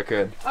to see if I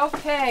could.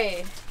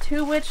 Okay,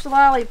 2 witch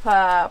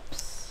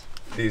lollipops.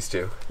 These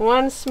two.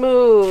 1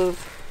 smooth.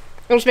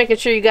 I'm just making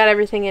sure you got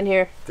everything in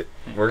here.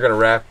 We're gonna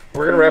wrap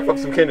up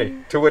some candy.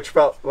 2 witch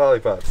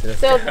lollipops. Yeah.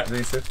 So,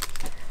 These two.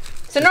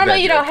 so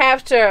normally you don't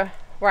have to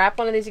wrap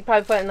one of these. You could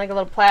probably put it in like a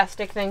little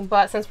plastic thing,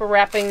 but since we're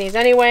wrapping these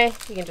anyway,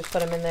 you can just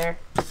put them in there.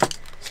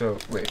 So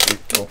wait,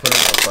 we'll put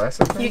them in a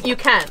plastic thing? You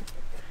can.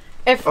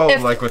 If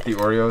Like with the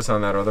Oreos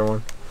on that other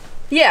one?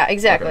 yeah,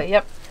 exactly. Okay.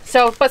 Yep.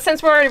 So, but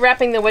since we're already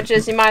wrapping the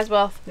witches, you might as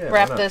well Yeah, why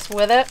wrap not? this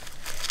with it.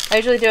 I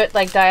usually do it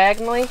like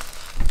diagonally.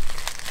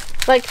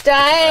 Like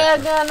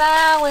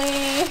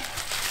diagonally.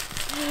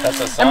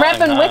 That's a song, I'm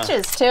wrapping huh?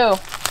 witches too.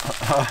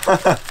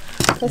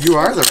 You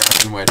are the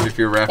wrapping witch if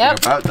you're wrapping Yep.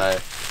 about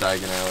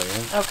diagonally.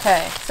 Yeah?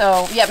 Okay,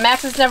 so yeah,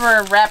 Max has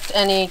never wrapped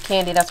any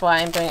candy. That's why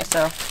I'm doing it.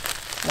 So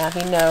now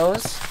he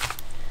knows.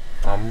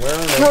 I'm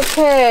learning.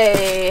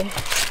 Okay,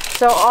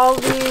 so all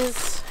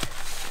these.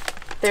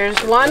 There's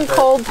one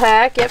cold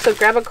pack. Yep. So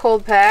grab a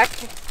cold pack.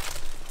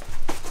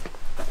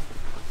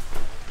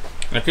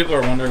 And people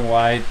are wondering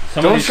why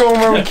some of Don't these show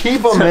them where we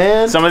keep them,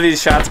 man. some of these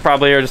shots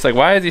probably are just like,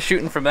 why is he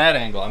shooting from that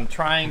angle? I'm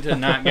trying to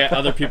not get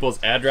other people's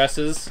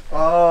addresses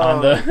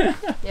on the.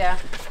 Yeah.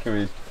 Can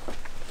we? So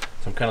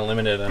I'm kind of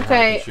limited on how I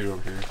Okay. can shoot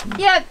over here.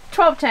 Yeah.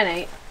 12, 10,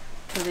 8.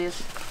 For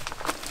these.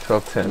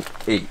 12, 10,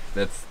 8.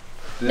 That's.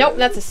 Nope,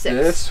 that's a 6.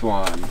 This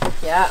one.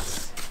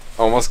 Yes.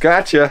 Almost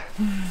got you.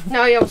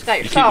 No, you almost got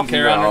You're yourself.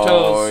 keeping Cara on her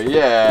Oh toes.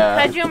 yeah.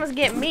 How'd you almost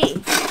get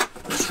me?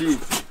 She,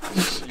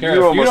 Cara, if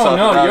you almost don't thought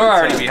know, that you're was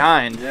already it.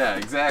 behind. Yeah,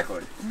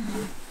 exactly.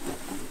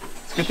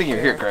 It's a good thing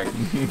you're here, Greg.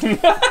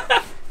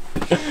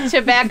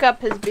 To back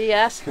up his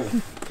BS.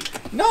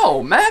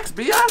 No, Max,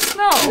 BS,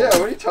 no. Yeah,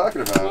 what are you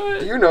talking about?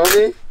 What? You know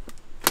me.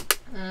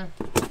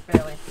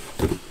 Barely.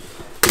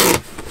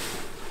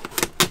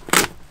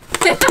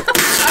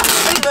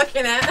 What are you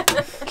looking at?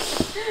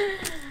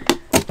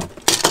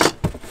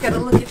 Gotta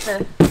look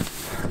at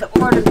the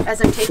order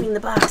as I'm taping the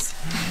box.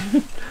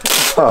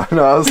 Oh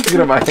no, I was looking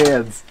at my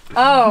hands.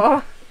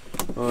 Oh.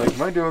 I'm like,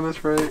 am I doing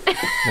this right?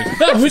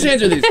 Whose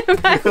hands are these?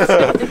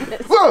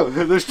 Whoa,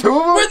 there's 2 of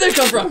them? Where'd they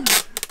come from?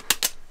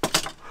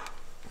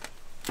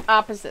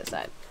 Opposite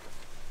side.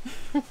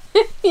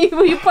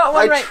 you put one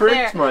I right tricked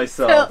there.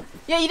 myself. So,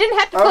 yeah, you didn't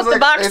have to I was flip the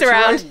like, box it's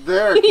around. right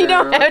there, You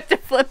don't Cara. have to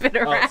flip it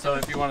Oh, around. so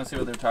if you want to see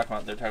what they're talking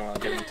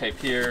about getting the tape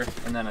here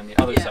and then on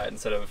the other Yeah. side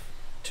instead of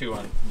 2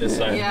 on this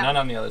side, Yeah. none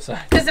on the other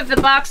side. Because if the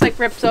box like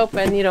rips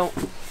open, you don't.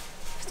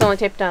 It's only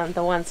taped on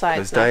the one side.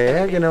 It's not gonna be-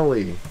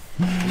 diagonally.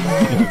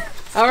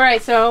 All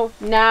right, so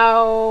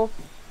now,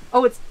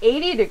 it's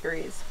 80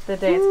 degrees the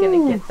day it's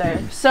gonna get there.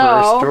 First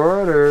So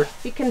order.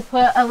 you can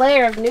put a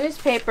layer of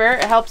newspaper.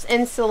 It helps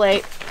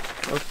insulate.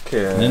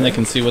 Okay. And then they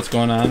can see what's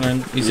going on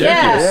in Syracuse.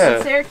 Yes, Yeah.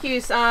 in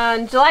Syracuse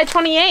on July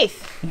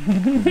 28th.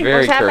 Very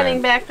What's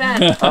happening current. back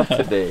then? Up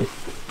to date.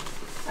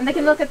 And they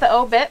can look at the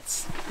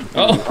obits.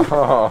 Oh,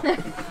 Oh.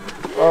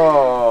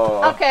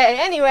 Oh. Okay,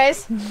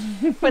 anyways,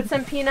 put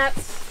some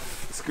peanuts.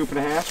 Scoop and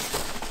a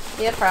half.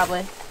 Yeah,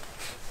 probably.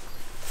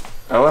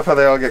 I love how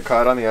they all get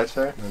caught on the edge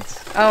there.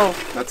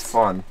 That's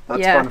fun.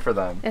 That's Yeah. fun for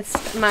them. It's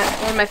one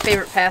of my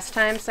favorite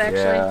pastimes, actually.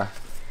 Yeah.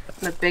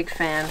 I'm a big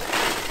fan.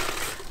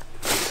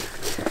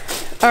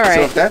 All right.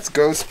 So if that's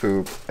ghost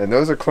poop and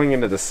those are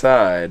clinging to the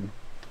side,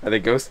 are they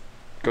ghost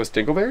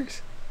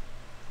dingleberries?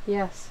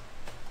 Yes.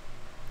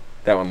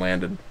 That one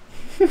landed.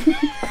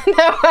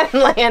 That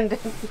one landed.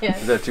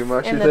 Yes. Is that too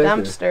much? In you the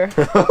think?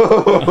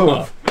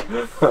 dumpster.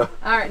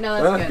 All right, no,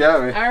 Well, that's good.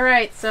 got me. All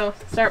right, so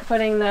start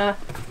putting the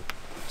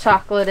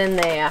chocolate in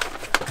there.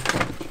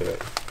 Okay.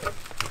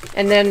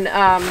 And then,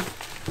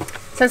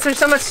 since there's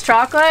so much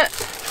chocolate,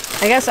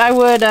 I guess I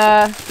would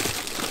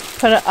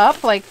put it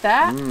up like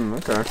that,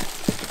 Okay.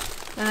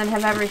 and then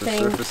have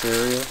everything. The surface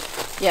area.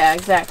 Yeah,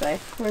 exactly.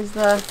 Where's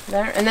the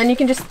there? And then you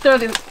can just throw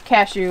the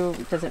cashew.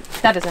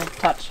 That doesn't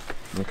touch.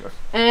 Okay.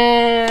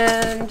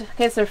 And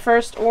okay, it's their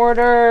first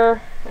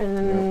order, and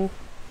then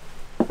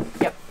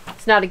yep,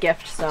 it's not a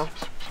gift, so.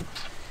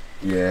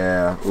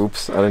 Yeah.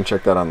 Oops, I didn't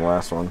check that on the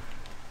last one.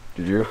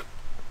 Did you?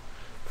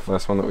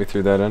 Last one that we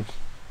threw that in?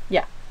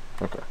 Yeah.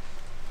 Okay.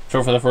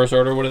 So for the first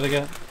order, what did they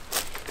get?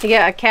 You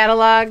get a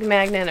catalog,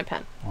 magnet, and a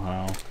pen.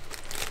 Wow.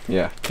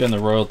 Yeah. Getting the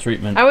royal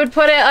treatment. I would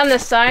put it on the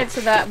side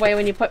so that way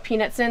when you put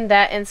peanuts in,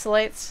 that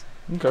insulates.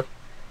 Okay.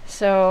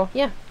 So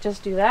yeah,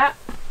 just do that.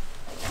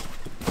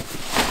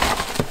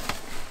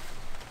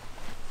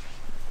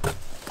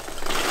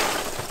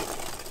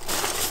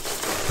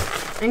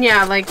 And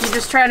yeah, like you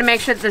just try to make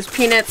sure that there's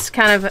peanuts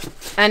kind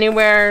of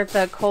anywhere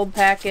the cold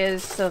pack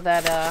is, so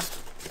that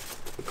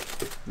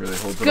Really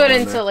holds it good all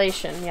in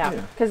insulation. Yeah,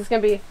 because it's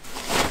gonna be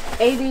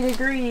 80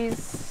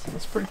 degrees.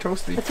 That's pretty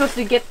toasty. It's supposed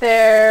to get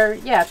there,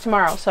 yeah,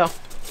 tomorrow. So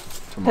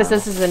because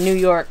this is a New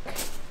York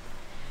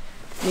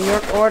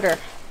order.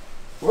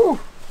 Woo.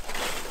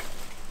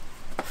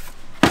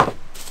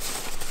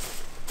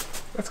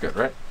 That's good,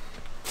 right?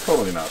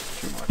 Totally not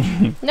too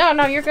much.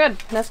 No, you're good.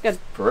 That's good.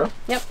 For real?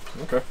 Yep.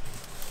 Okay.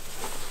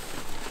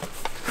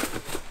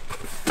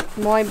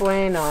 Muy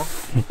bueno.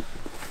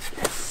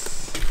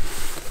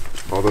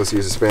 All those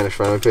years of Spanish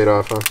finally paid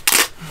off, huh?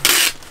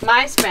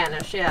 My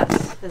Spanish,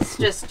 yes. It's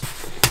just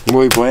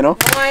Muy bueno.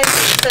 muy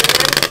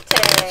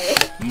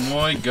excelente.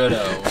 Muy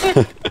goodo.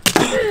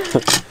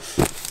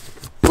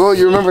 Well,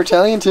 you remember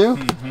Italian too?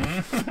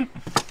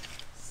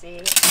 See?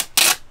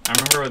 I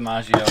remember with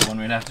Maggio when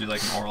we'd have to do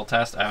like an oral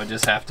test, I would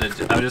just add the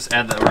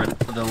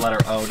letter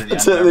O to the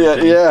end of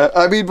everything. Yeah,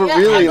 I mean, but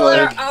really,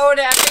 like, O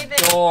to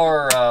everything.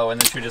 Doro,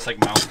 and then she would just like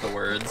mouth the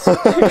words.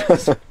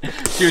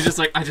 She was just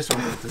like, I just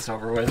want to get this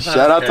over with.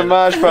 shout out to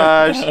Mosh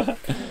Posh.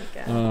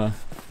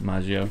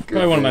 Maggio. Good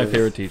Probably one of my days.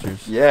 favorite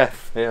teachers. Yeah,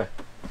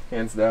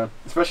 hands down.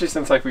 Especially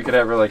since like we could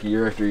have her like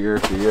year after year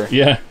after year.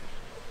 Yeah.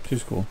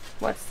 She's cool.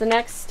 What's the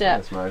next step?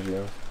 That's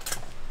Maggio.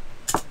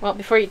 Well,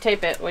 before you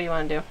tape it, what do you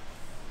want to do?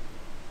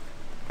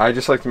 I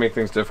just like to make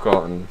things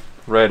difficult and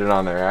write it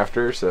on there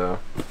after. So.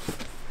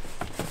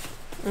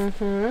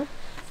 Mm-hmm.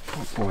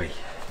 Oh boy.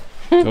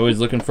 Always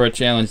looking for a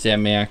challenge, that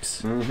Max.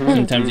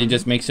 Sometimes he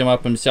just makes them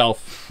up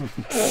himself.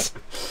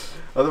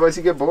 Otherwise,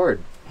 you get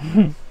bored.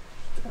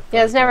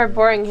 Yeah, it's never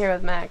boring here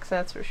with Max,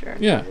 that's for sure.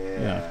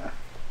 Yeah.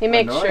 He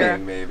makes Annoying, sure.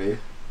 maybe.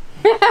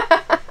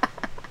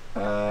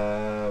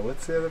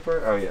 What's the other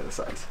part? Oh yeah, the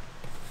size.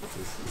 This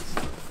is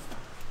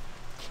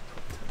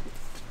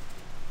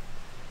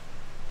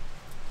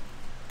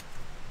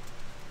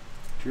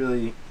it's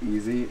really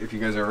easy. If you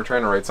guys are ever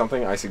trying to write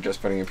something, I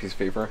suggest putting a piece of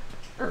paper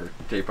or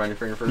tape on your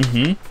finger first.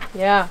 Mm-hmm.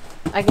 Yeah,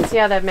 I can see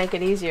how that'd make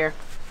it easier.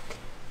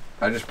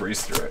 I just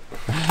breeze through it.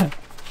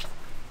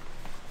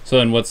 So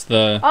then what's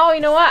the... Oh,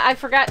 you know what? I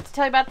forgot to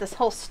tell you about this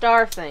whole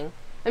star thing.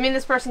 I mean,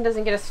 this person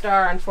doesn't get a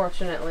star,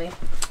 unfortunately.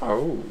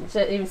 Oh.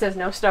 It even says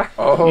no star.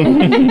 Oh.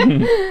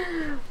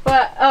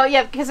 But, oh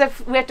yeah, because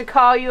if we have to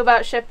call you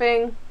about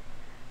shipping,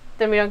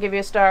 then we don't give you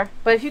a star.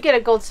 But if you get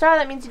a gold star,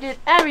 that means you did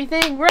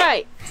everything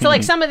right. So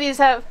like some of these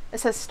it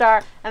says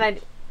star, and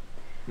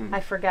I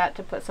forgot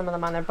to put some of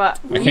them on there. But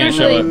I can't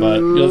show it, but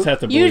you'll just have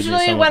to believe usually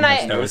me, some when of them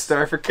I- are No stars.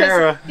 star for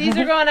Cara. these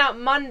are going out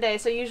Monday,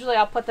 so usually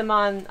I'll put them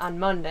on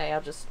Monday.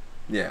 I'll just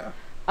Yeah.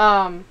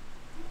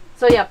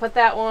 So yeah, put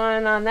that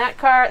one on that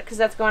cart because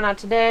that's going out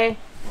today.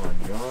 On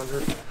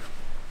yonder.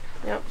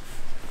 Yep.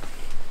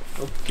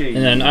 Okay.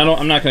 And then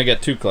I'm not gonna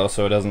get too close,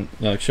 so it doesn't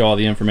show all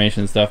the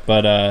information and stuff.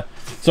 But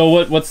so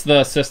what's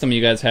the system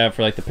you guys have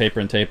for like the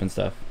paper and tape and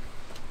stuff?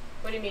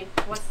 What do you mean?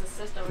 What's the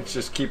system? It's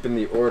just keeping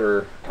the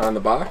order on the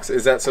box.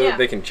 Is that so Yeah. that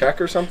they can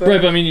check or something?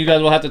 Right, but I mean, you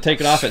guys will have to take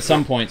it off at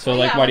some point. So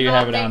like, Yeah, why do you well,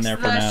 have it that on there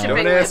makes for the now?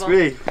 shipping Don't ask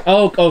label.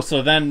 me. Oh,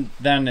 so then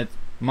it's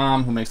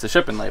Mom who makes the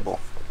shipping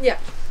label. Yeah.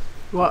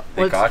 What?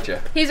 They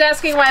gotcha. He's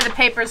asking why the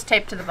paper's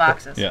taped to the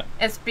boxes. Yeah.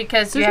 It's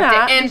because you There's have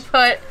not. to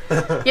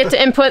input. You have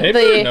to input Paper?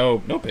 the.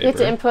 No You have to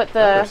paper. input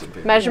There's the some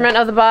paper. measurement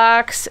of the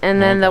box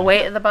and then the Okay.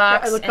 weight of the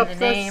box I look and up the this.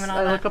 name and all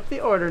I that. look up the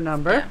order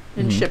number Yeah.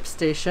 in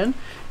ShipStation,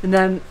 and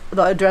then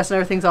the address and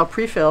everything's all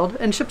pre-filled.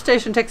 And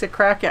ShipStation takes a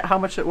crack at how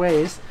much it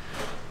weighs,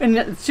 and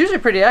it's usually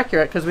pretty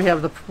accurate because we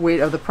have the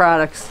weight of the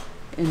products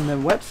in the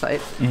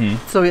website.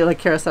 Mm-hmm. So, like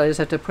Cara said, I just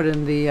have to put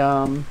in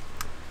the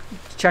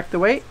check the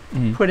weight,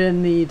 Mhm. put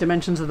in the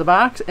dimensions of the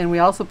box, and we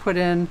also put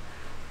in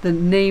the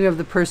name of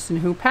the person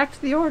who packed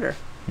the order.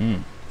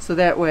 Mm. So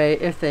that way,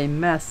 if they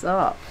mess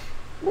up,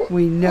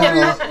 we know.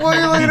 Why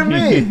are you looking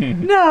at me?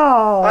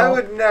 No, I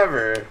would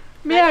never.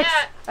 Max,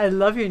 Not I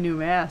love your new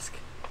mask.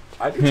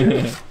 I do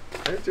too.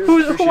 I do.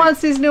 Who Appreciate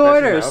wants these new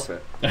matching orders?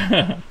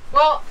 outfit.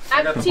 Well,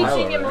 I'm got the teaching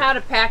pile him over how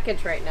to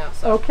package right now.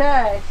 So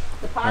Okay.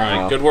 the All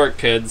pile. right, good work,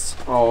 kids.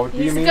 Oh, do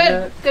you He's mean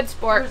good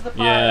sport. Where's the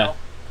Yeah. file?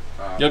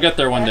 You'll get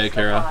there one day, That's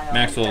the Cara. file,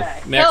 Max will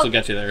okay.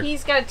 get you there.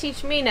 He's got to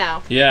teach me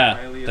now. Yeah,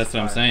 Highly that's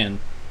what I'm aspire. saying.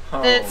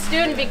 that? The Oh,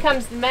 student man.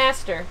 becomes the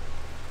master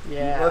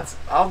Yeah.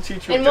 I'll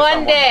teach you in just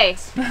one day.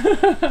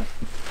 box.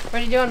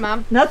 What are you doing,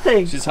 Mom?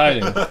 Nothing. She's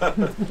hiding.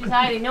 She's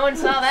hiding. No one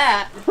saw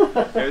that.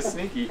 It was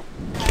sneaky.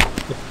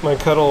 My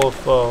kettle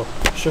of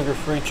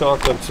sugar-free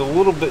chocolate's a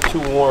little bit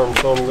too warm,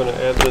 so I'm going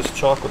to add this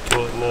chocolate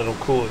to it and that'll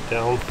cool it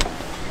down.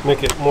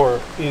 Make it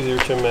more easier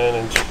to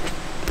manage.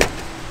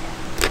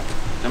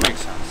 That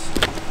makes sense.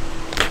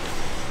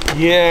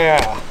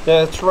 Yeah,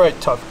 that's right,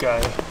 tough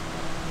guy.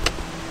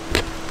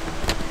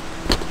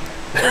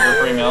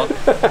 Sugar-free milk.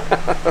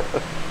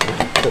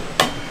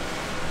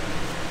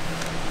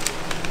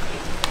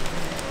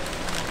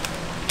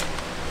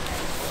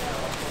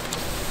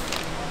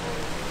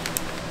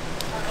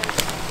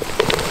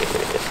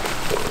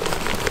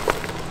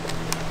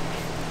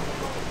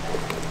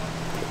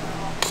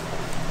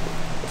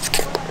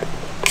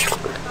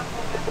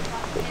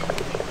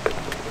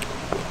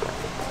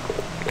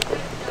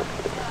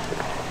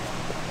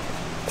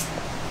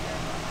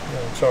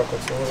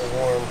 Chocolate's a little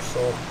warm, so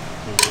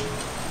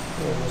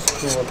I'll just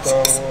cool it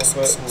down a little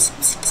bit.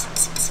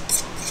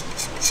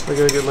 And I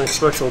gotta get my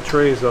special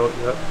trays out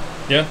yet.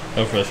 Yeah.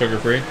 Oh, for the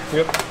sugar-free.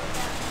 Yep.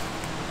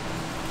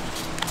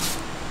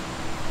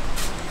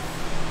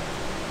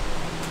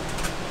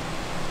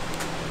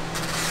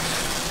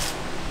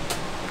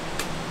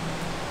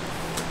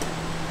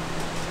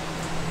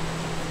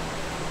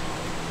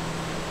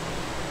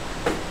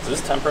 Does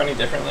this temper any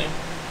differently?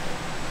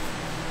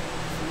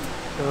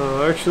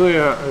 Actually,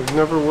 I've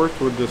never worked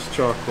with this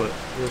chocolate.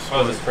 This is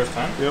the first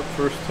time? Yep,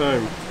 first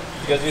time.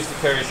 You guys used to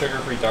carry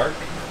sugar-free dark?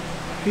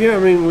 Yeah, I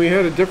mean, we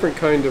had a different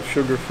kind of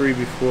sugar-free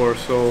before,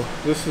 so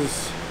this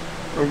is...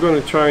 I'm going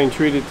to try and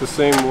treat it the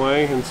same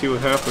way and see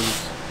what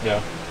happens.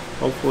 Yeah.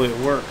 Hopefully it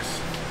works.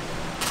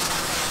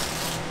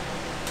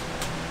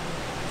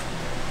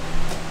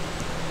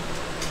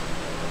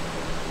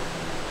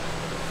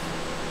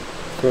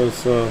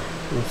 Because,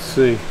 let's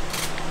see,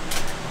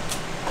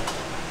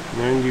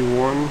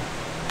 91,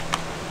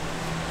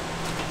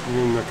 and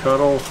then the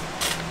kettle,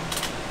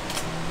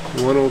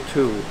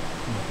 102.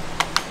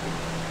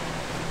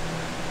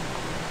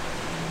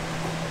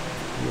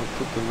 I'll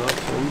put the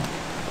nuts in.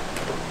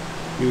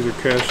 These are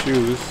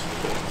cashews.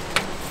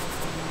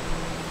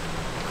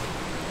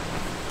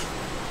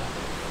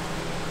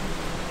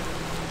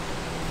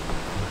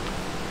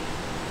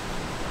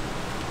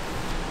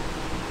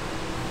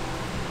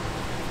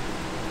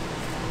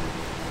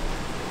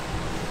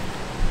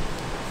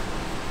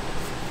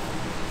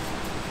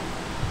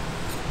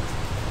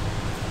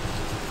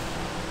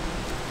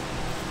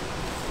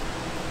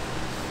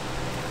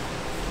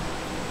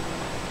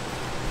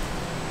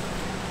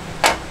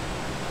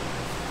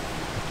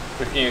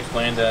 So can you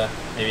explain to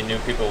maybe new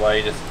people why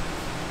you just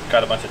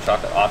got a bunch of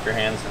chocolate off your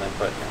hands and then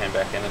put your hand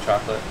back in the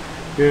chocolate?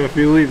 Yeah, if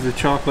you leave the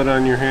chocolate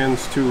on your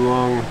hands too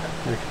long,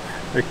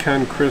 it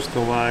can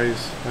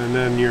crystallize, and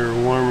then you're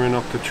warming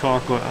up the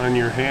chocolate on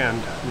your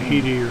hand, the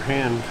heat of your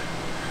hand.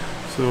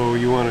 So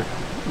you want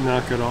to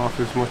knock it off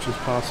as much as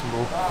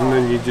possible, and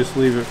then you just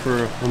leave it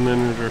for a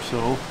minute or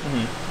so,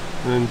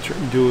 and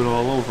then do it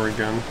all over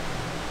again.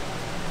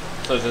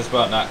 So it's just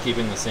about not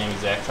keeping the same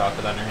exact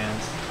chocolate on your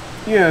hands?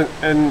 Yeah,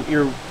 and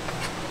you're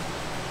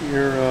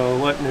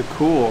letting it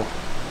cool.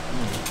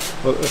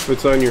 But if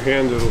it's on your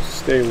hand, it'll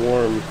stay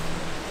warm.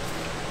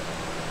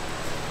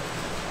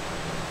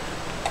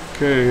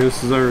 Okay,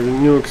 this is our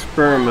new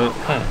experiment.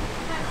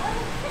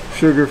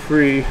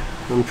 Sugar-free.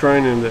 I'm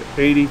trying it at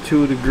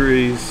 82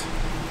 degrees.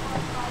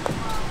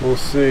 We'll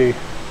see.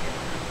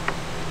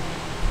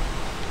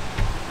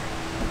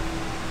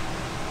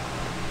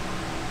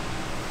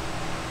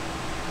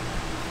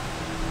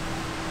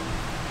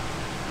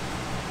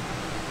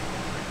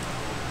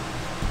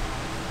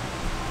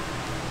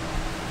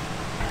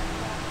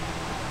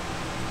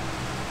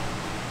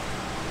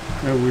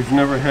 We've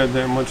never had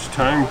that much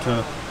time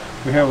to,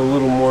 we have a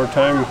little more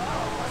time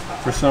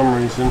for some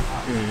reason,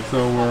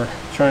 so we're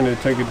trying to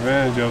take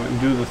advantage of it and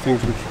do the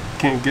things we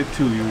can't get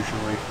to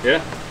usually.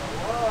 Yeah.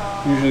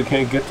 Usually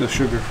can't get to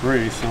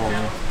sugar-free, so.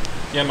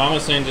 Yeah, Mom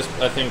was saying just,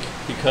 I think,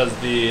 because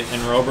the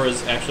enrober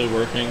is actually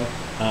working.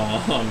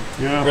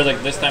 Yeah. Whereas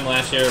like this time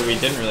last year, we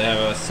didn't really have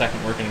a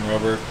second working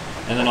enrober.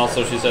 And then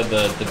also she said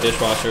the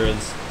dishwasher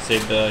has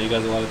saved you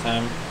guys a lot of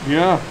time.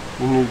 Yeah,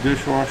 the new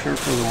dishwasher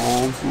for the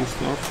molds and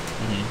stuff.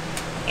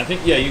 I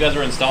think, yeah, you guys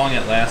were installing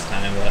it last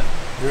time, but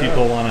if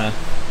people want to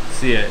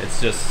see it, it's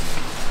just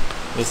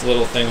this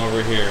little thing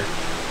over here.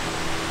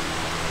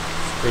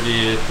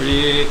 It's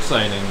pretty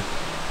exciting.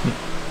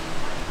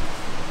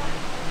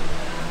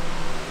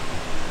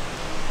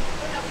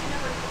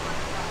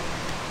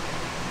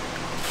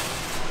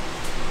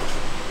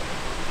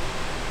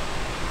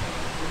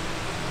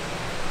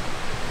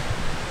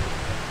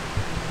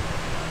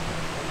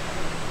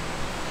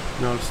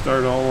 Now to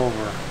start all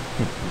over.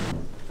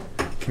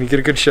 Can you get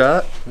a good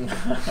shot?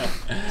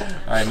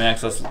 Alright,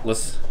 Max,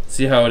 let's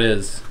see how it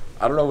is.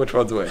 I don't know which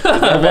one's which. Does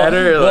that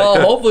matter?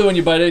 Well, hopefully when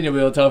you bite in, you'll be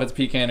able to tell if it's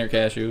pecan or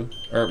cashew.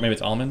 Or maybe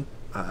it's almond.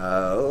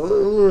 I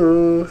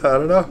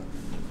don't know.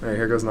 Alright,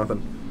 here goes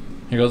nothing.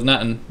 Here goes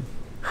nothing.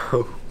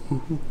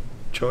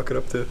 Chalk it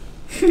up to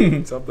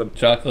something.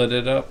 Chocolate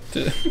it up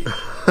to...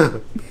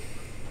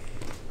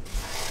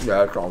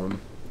 Yeah, it's almond.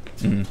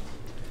 Mm-hmm.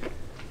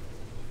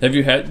 Have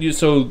you had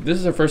so this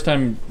is our first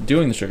time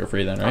doing the sugar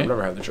free then, right? I've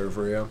never had the sugar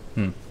free. Yeah.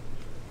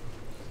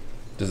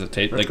 Does it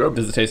taste That's like? good.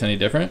 Does it taste any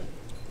different?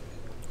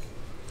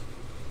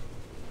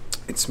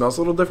 It smells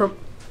a little different,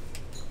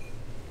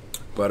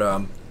 but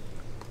I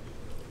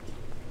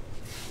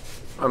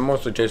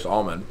mostly taste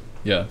almond.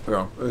 Yeah.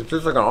 Yeah, it's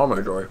just like an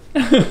almond joy.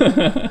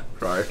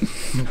 Sorry.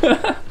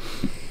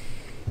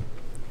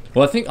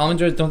 Well, I think almond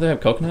joys, don't they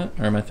have coconut,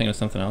 or am I thinking of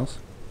something else?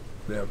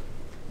 Yeah,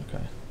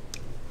 Okay.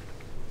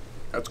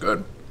 that's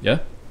good. Yeah.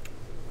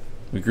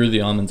 We grew the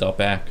almonds out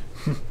back.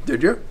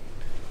 Did you?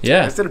 You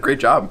Yeah. guys did a great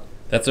job.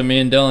 That's what me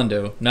and Dylan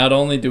do. Not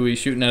only do we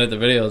shoot and edit the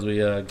videos, we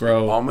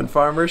grow. Almond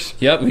farmers.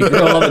 Yep, we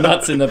grow all the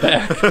nuts in the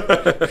back.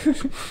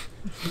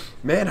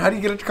 Man, how do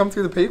you get it to come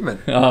through the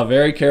pavement?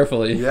 Very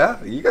carefully.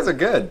 Yeah, you guys are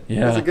good. You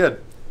Yeah. guys are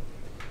good.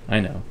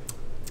 I know.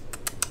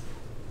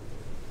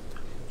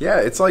 Yeah,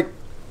 it's like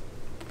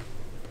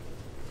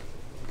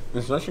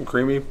it's nice and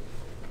creamy.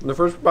 The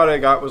first bite I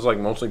got was like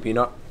mostly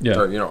peanut. Yeah.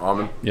 Or,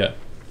 almond. Yeah.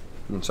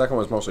 And the second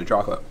was mostly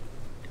chocolate.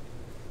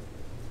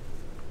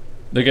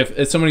 Like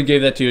if somebody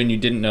gave that to you and you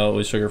didn't know it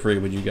was sugar free,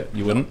 would you get?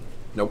 You wouldn't.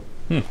 Nope.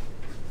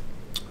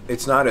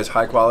 It's not as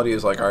high quality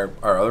as like our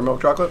other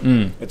milk chocolate.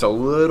 It's a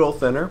little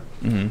thinner,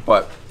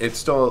 but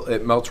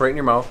it melts right in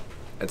your mouth.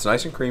 It's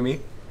nice and creamy.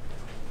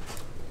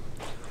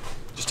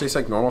 Just tastes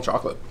like normal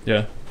chocolate.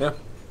 Yeah. Yeah.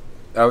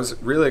 I was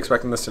really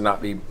expecting this to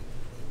not be,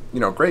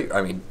 great.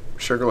 I mean,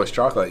 sugarless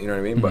chocolate, you know what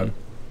I mean? But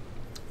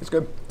it's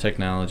good.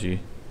 Technology.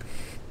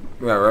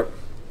 Yeah,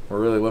 we're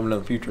really living in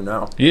the future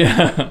now.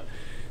 Yeah.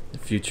 The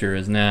future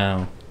is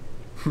now.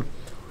 I'm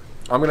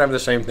going to have the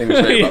same thing to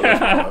say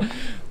about this.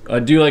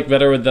 Do you like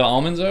better with the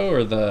almonds though, or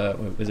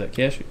is that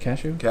cashew?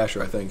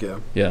 Cashew, I think, yeah.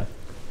 Yeah.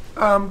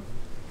 I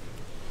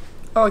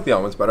like the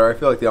almonds better. I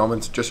feel like the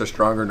almonds just a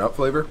stronger nut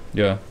flavor.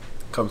 Yeah.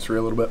 Comes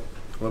through a little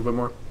bit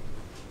more.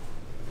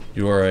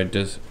 You are a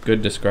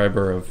good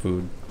describer of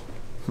food.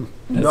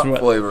 Nut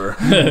flavor.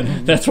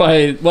 That's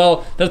why.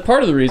 Well, that's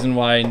part of the reason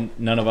why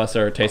none of us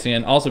are tasting it,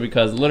 and also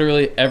because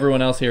literally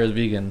everyone else here is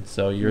vegan,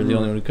 so you're the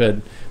only one who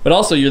could. But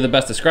also, you're the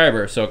best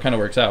describer, so it kind of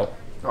works out.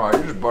 Oh,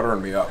 you're just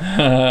buttering me up.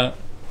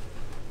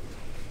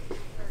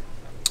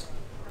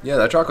 Yeah,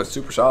 that chocolate's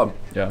super solid.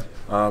 Yeah.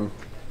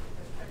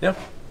 Yeah.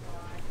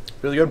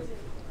 Really good.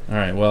 All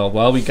right. Well,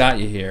 while we got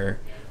you here,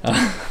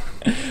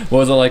 what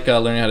was it like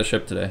learning how to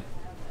ship today?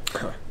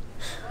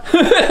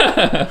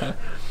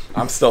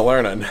 I'm still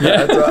learning.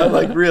 Yeah. That's what,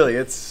 like really,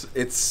 it's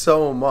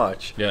so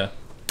much. Yeah.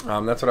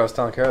 That's what I was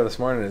telling Cara this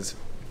morning. Is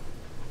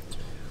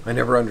I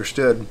never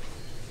understood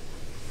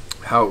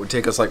how it would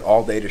take us like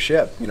all day to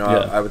ship.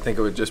 I would think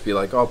it would just be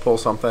like, oh, pull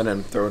something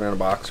and throw it in a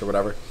box or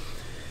whatever.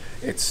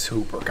 It's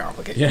super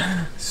complicated.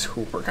 Yeah.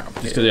 Super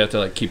complicated. Just because you have to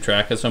like keep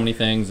track of so many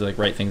things, like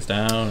write things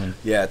down. And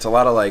yeah, it's a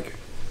lot of like,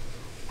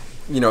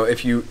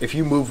 if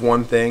you move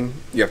one thing,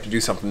 you have to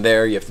do something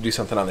there. You have to do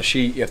something on the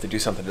sheet. You have to do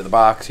something to the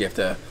box. You have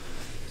to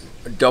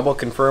double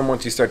confirm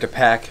once you start to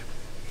pack,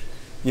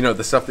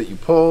 the stuff that you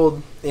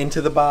pulled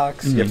into the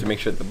box. You have to make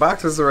sure that the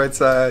box is the right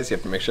size. You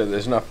have to make sure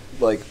there's enough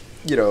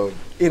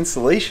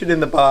insulation in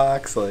the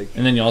box. And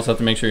then you also have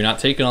to make sure you're not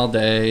taking all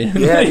day.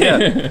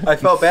 Yeah. I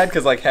felt bad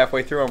because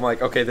halfway through I'm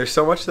like, okay, there's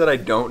so much that I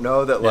don't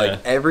know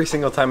that every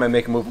single time I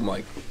make a move I'm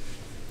like,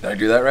 did I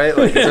do that right?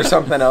 Is there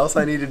something else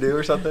I need to do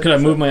or something? Could I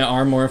move my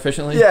arm more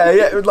efficiently? Yeah,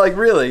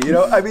 really,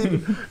 I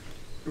mean,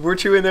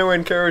 weren't you in there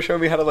when Cara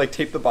showed me how to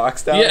tape the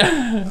box down?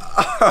 Yeah.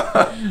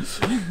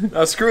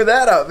 Now screw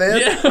that up, man.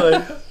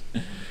 Yeah.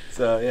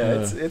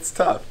 It's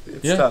tough.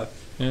 It's tough.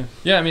 Yeah.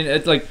 Yeah, I mean,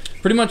 it's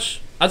pretty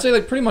much, I'd say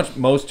pretty much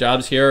most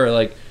jobs here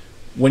are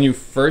when you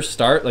first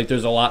start,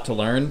 there's a lot to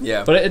learn.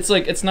 Yeah. But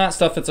it's not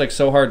stuff that's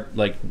so hard,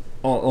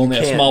 only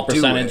a small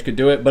percentage could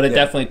do it, but it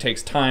definitely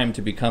takes time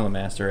to become a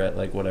master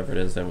at whatever it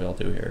is that we all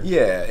do here.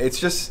 Yeah, it's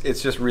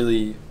just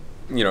really,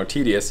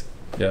 tedious.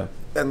 Yeah.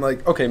 And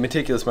okay,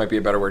 meticulous might be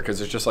a better word because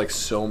there's just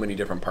so many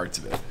different parts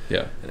of it.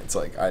 Yeah. And it's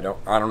I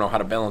don't know how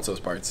to balance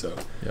those parts, so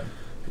yeah.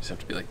 You just have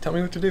to be tell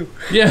me what to do.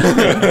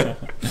 Yeah.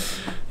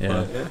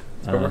 Yeah.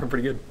 It's been working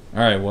pretty good. All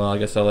right, well, I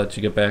guess I'll let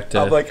you get back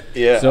to. I'm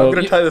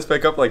gonna tie this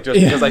back up just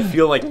because I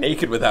feel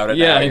naked without it.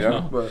 Yeah, now, I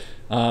know. But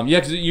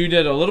because you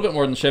did a little bit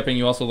more than shipping.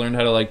 You also learned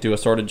how to do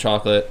assorted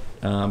chocolate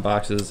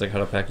boxes, how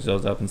to package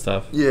those up and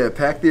stuff. Yeah,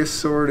 pack the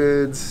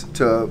assorteds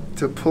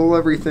to pull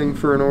everything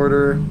for an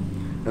order,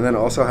 and then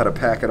also how to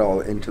pack it all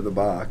into the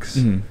box.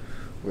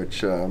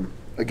 Which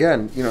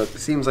again, it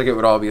seems like it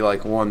would all be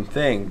one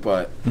thing,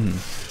 but.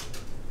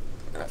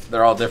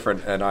 They're all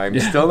different, and I'm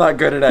still not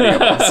good at any of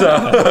them.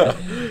 So,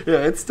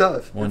 yeah, it's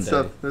tough. One it's day.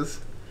 tough. This,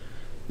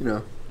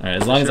 All right,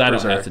 as long as I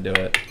don't have to do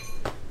it.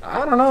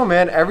 I don't know,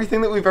 man.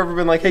 Everything that we've ever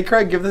been hey,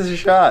 Craig, give this a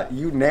shot.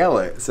 You nail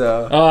it.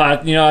 So. Oh,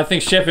 I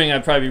think shipping,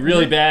 I'd probably be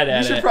really bad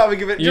at it. You should probably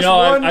give it just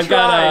one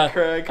try,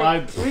 Craig.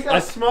 We got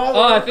a small.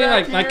 Oh, I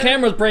think my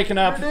camera's breaking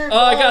up. Oh,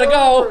 I gotta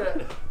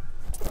go.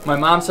 My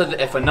mom said that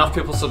if enough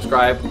people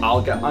subscribe,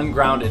 I'll get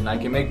ungrounded and I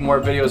can make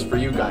more videos for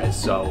you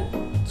guys. So,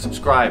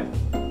 subscribe.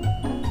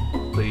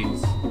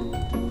 Please.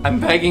 I'm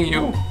begging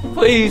you.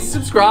 Please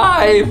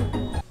subscribe.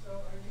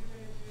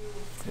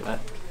 See that?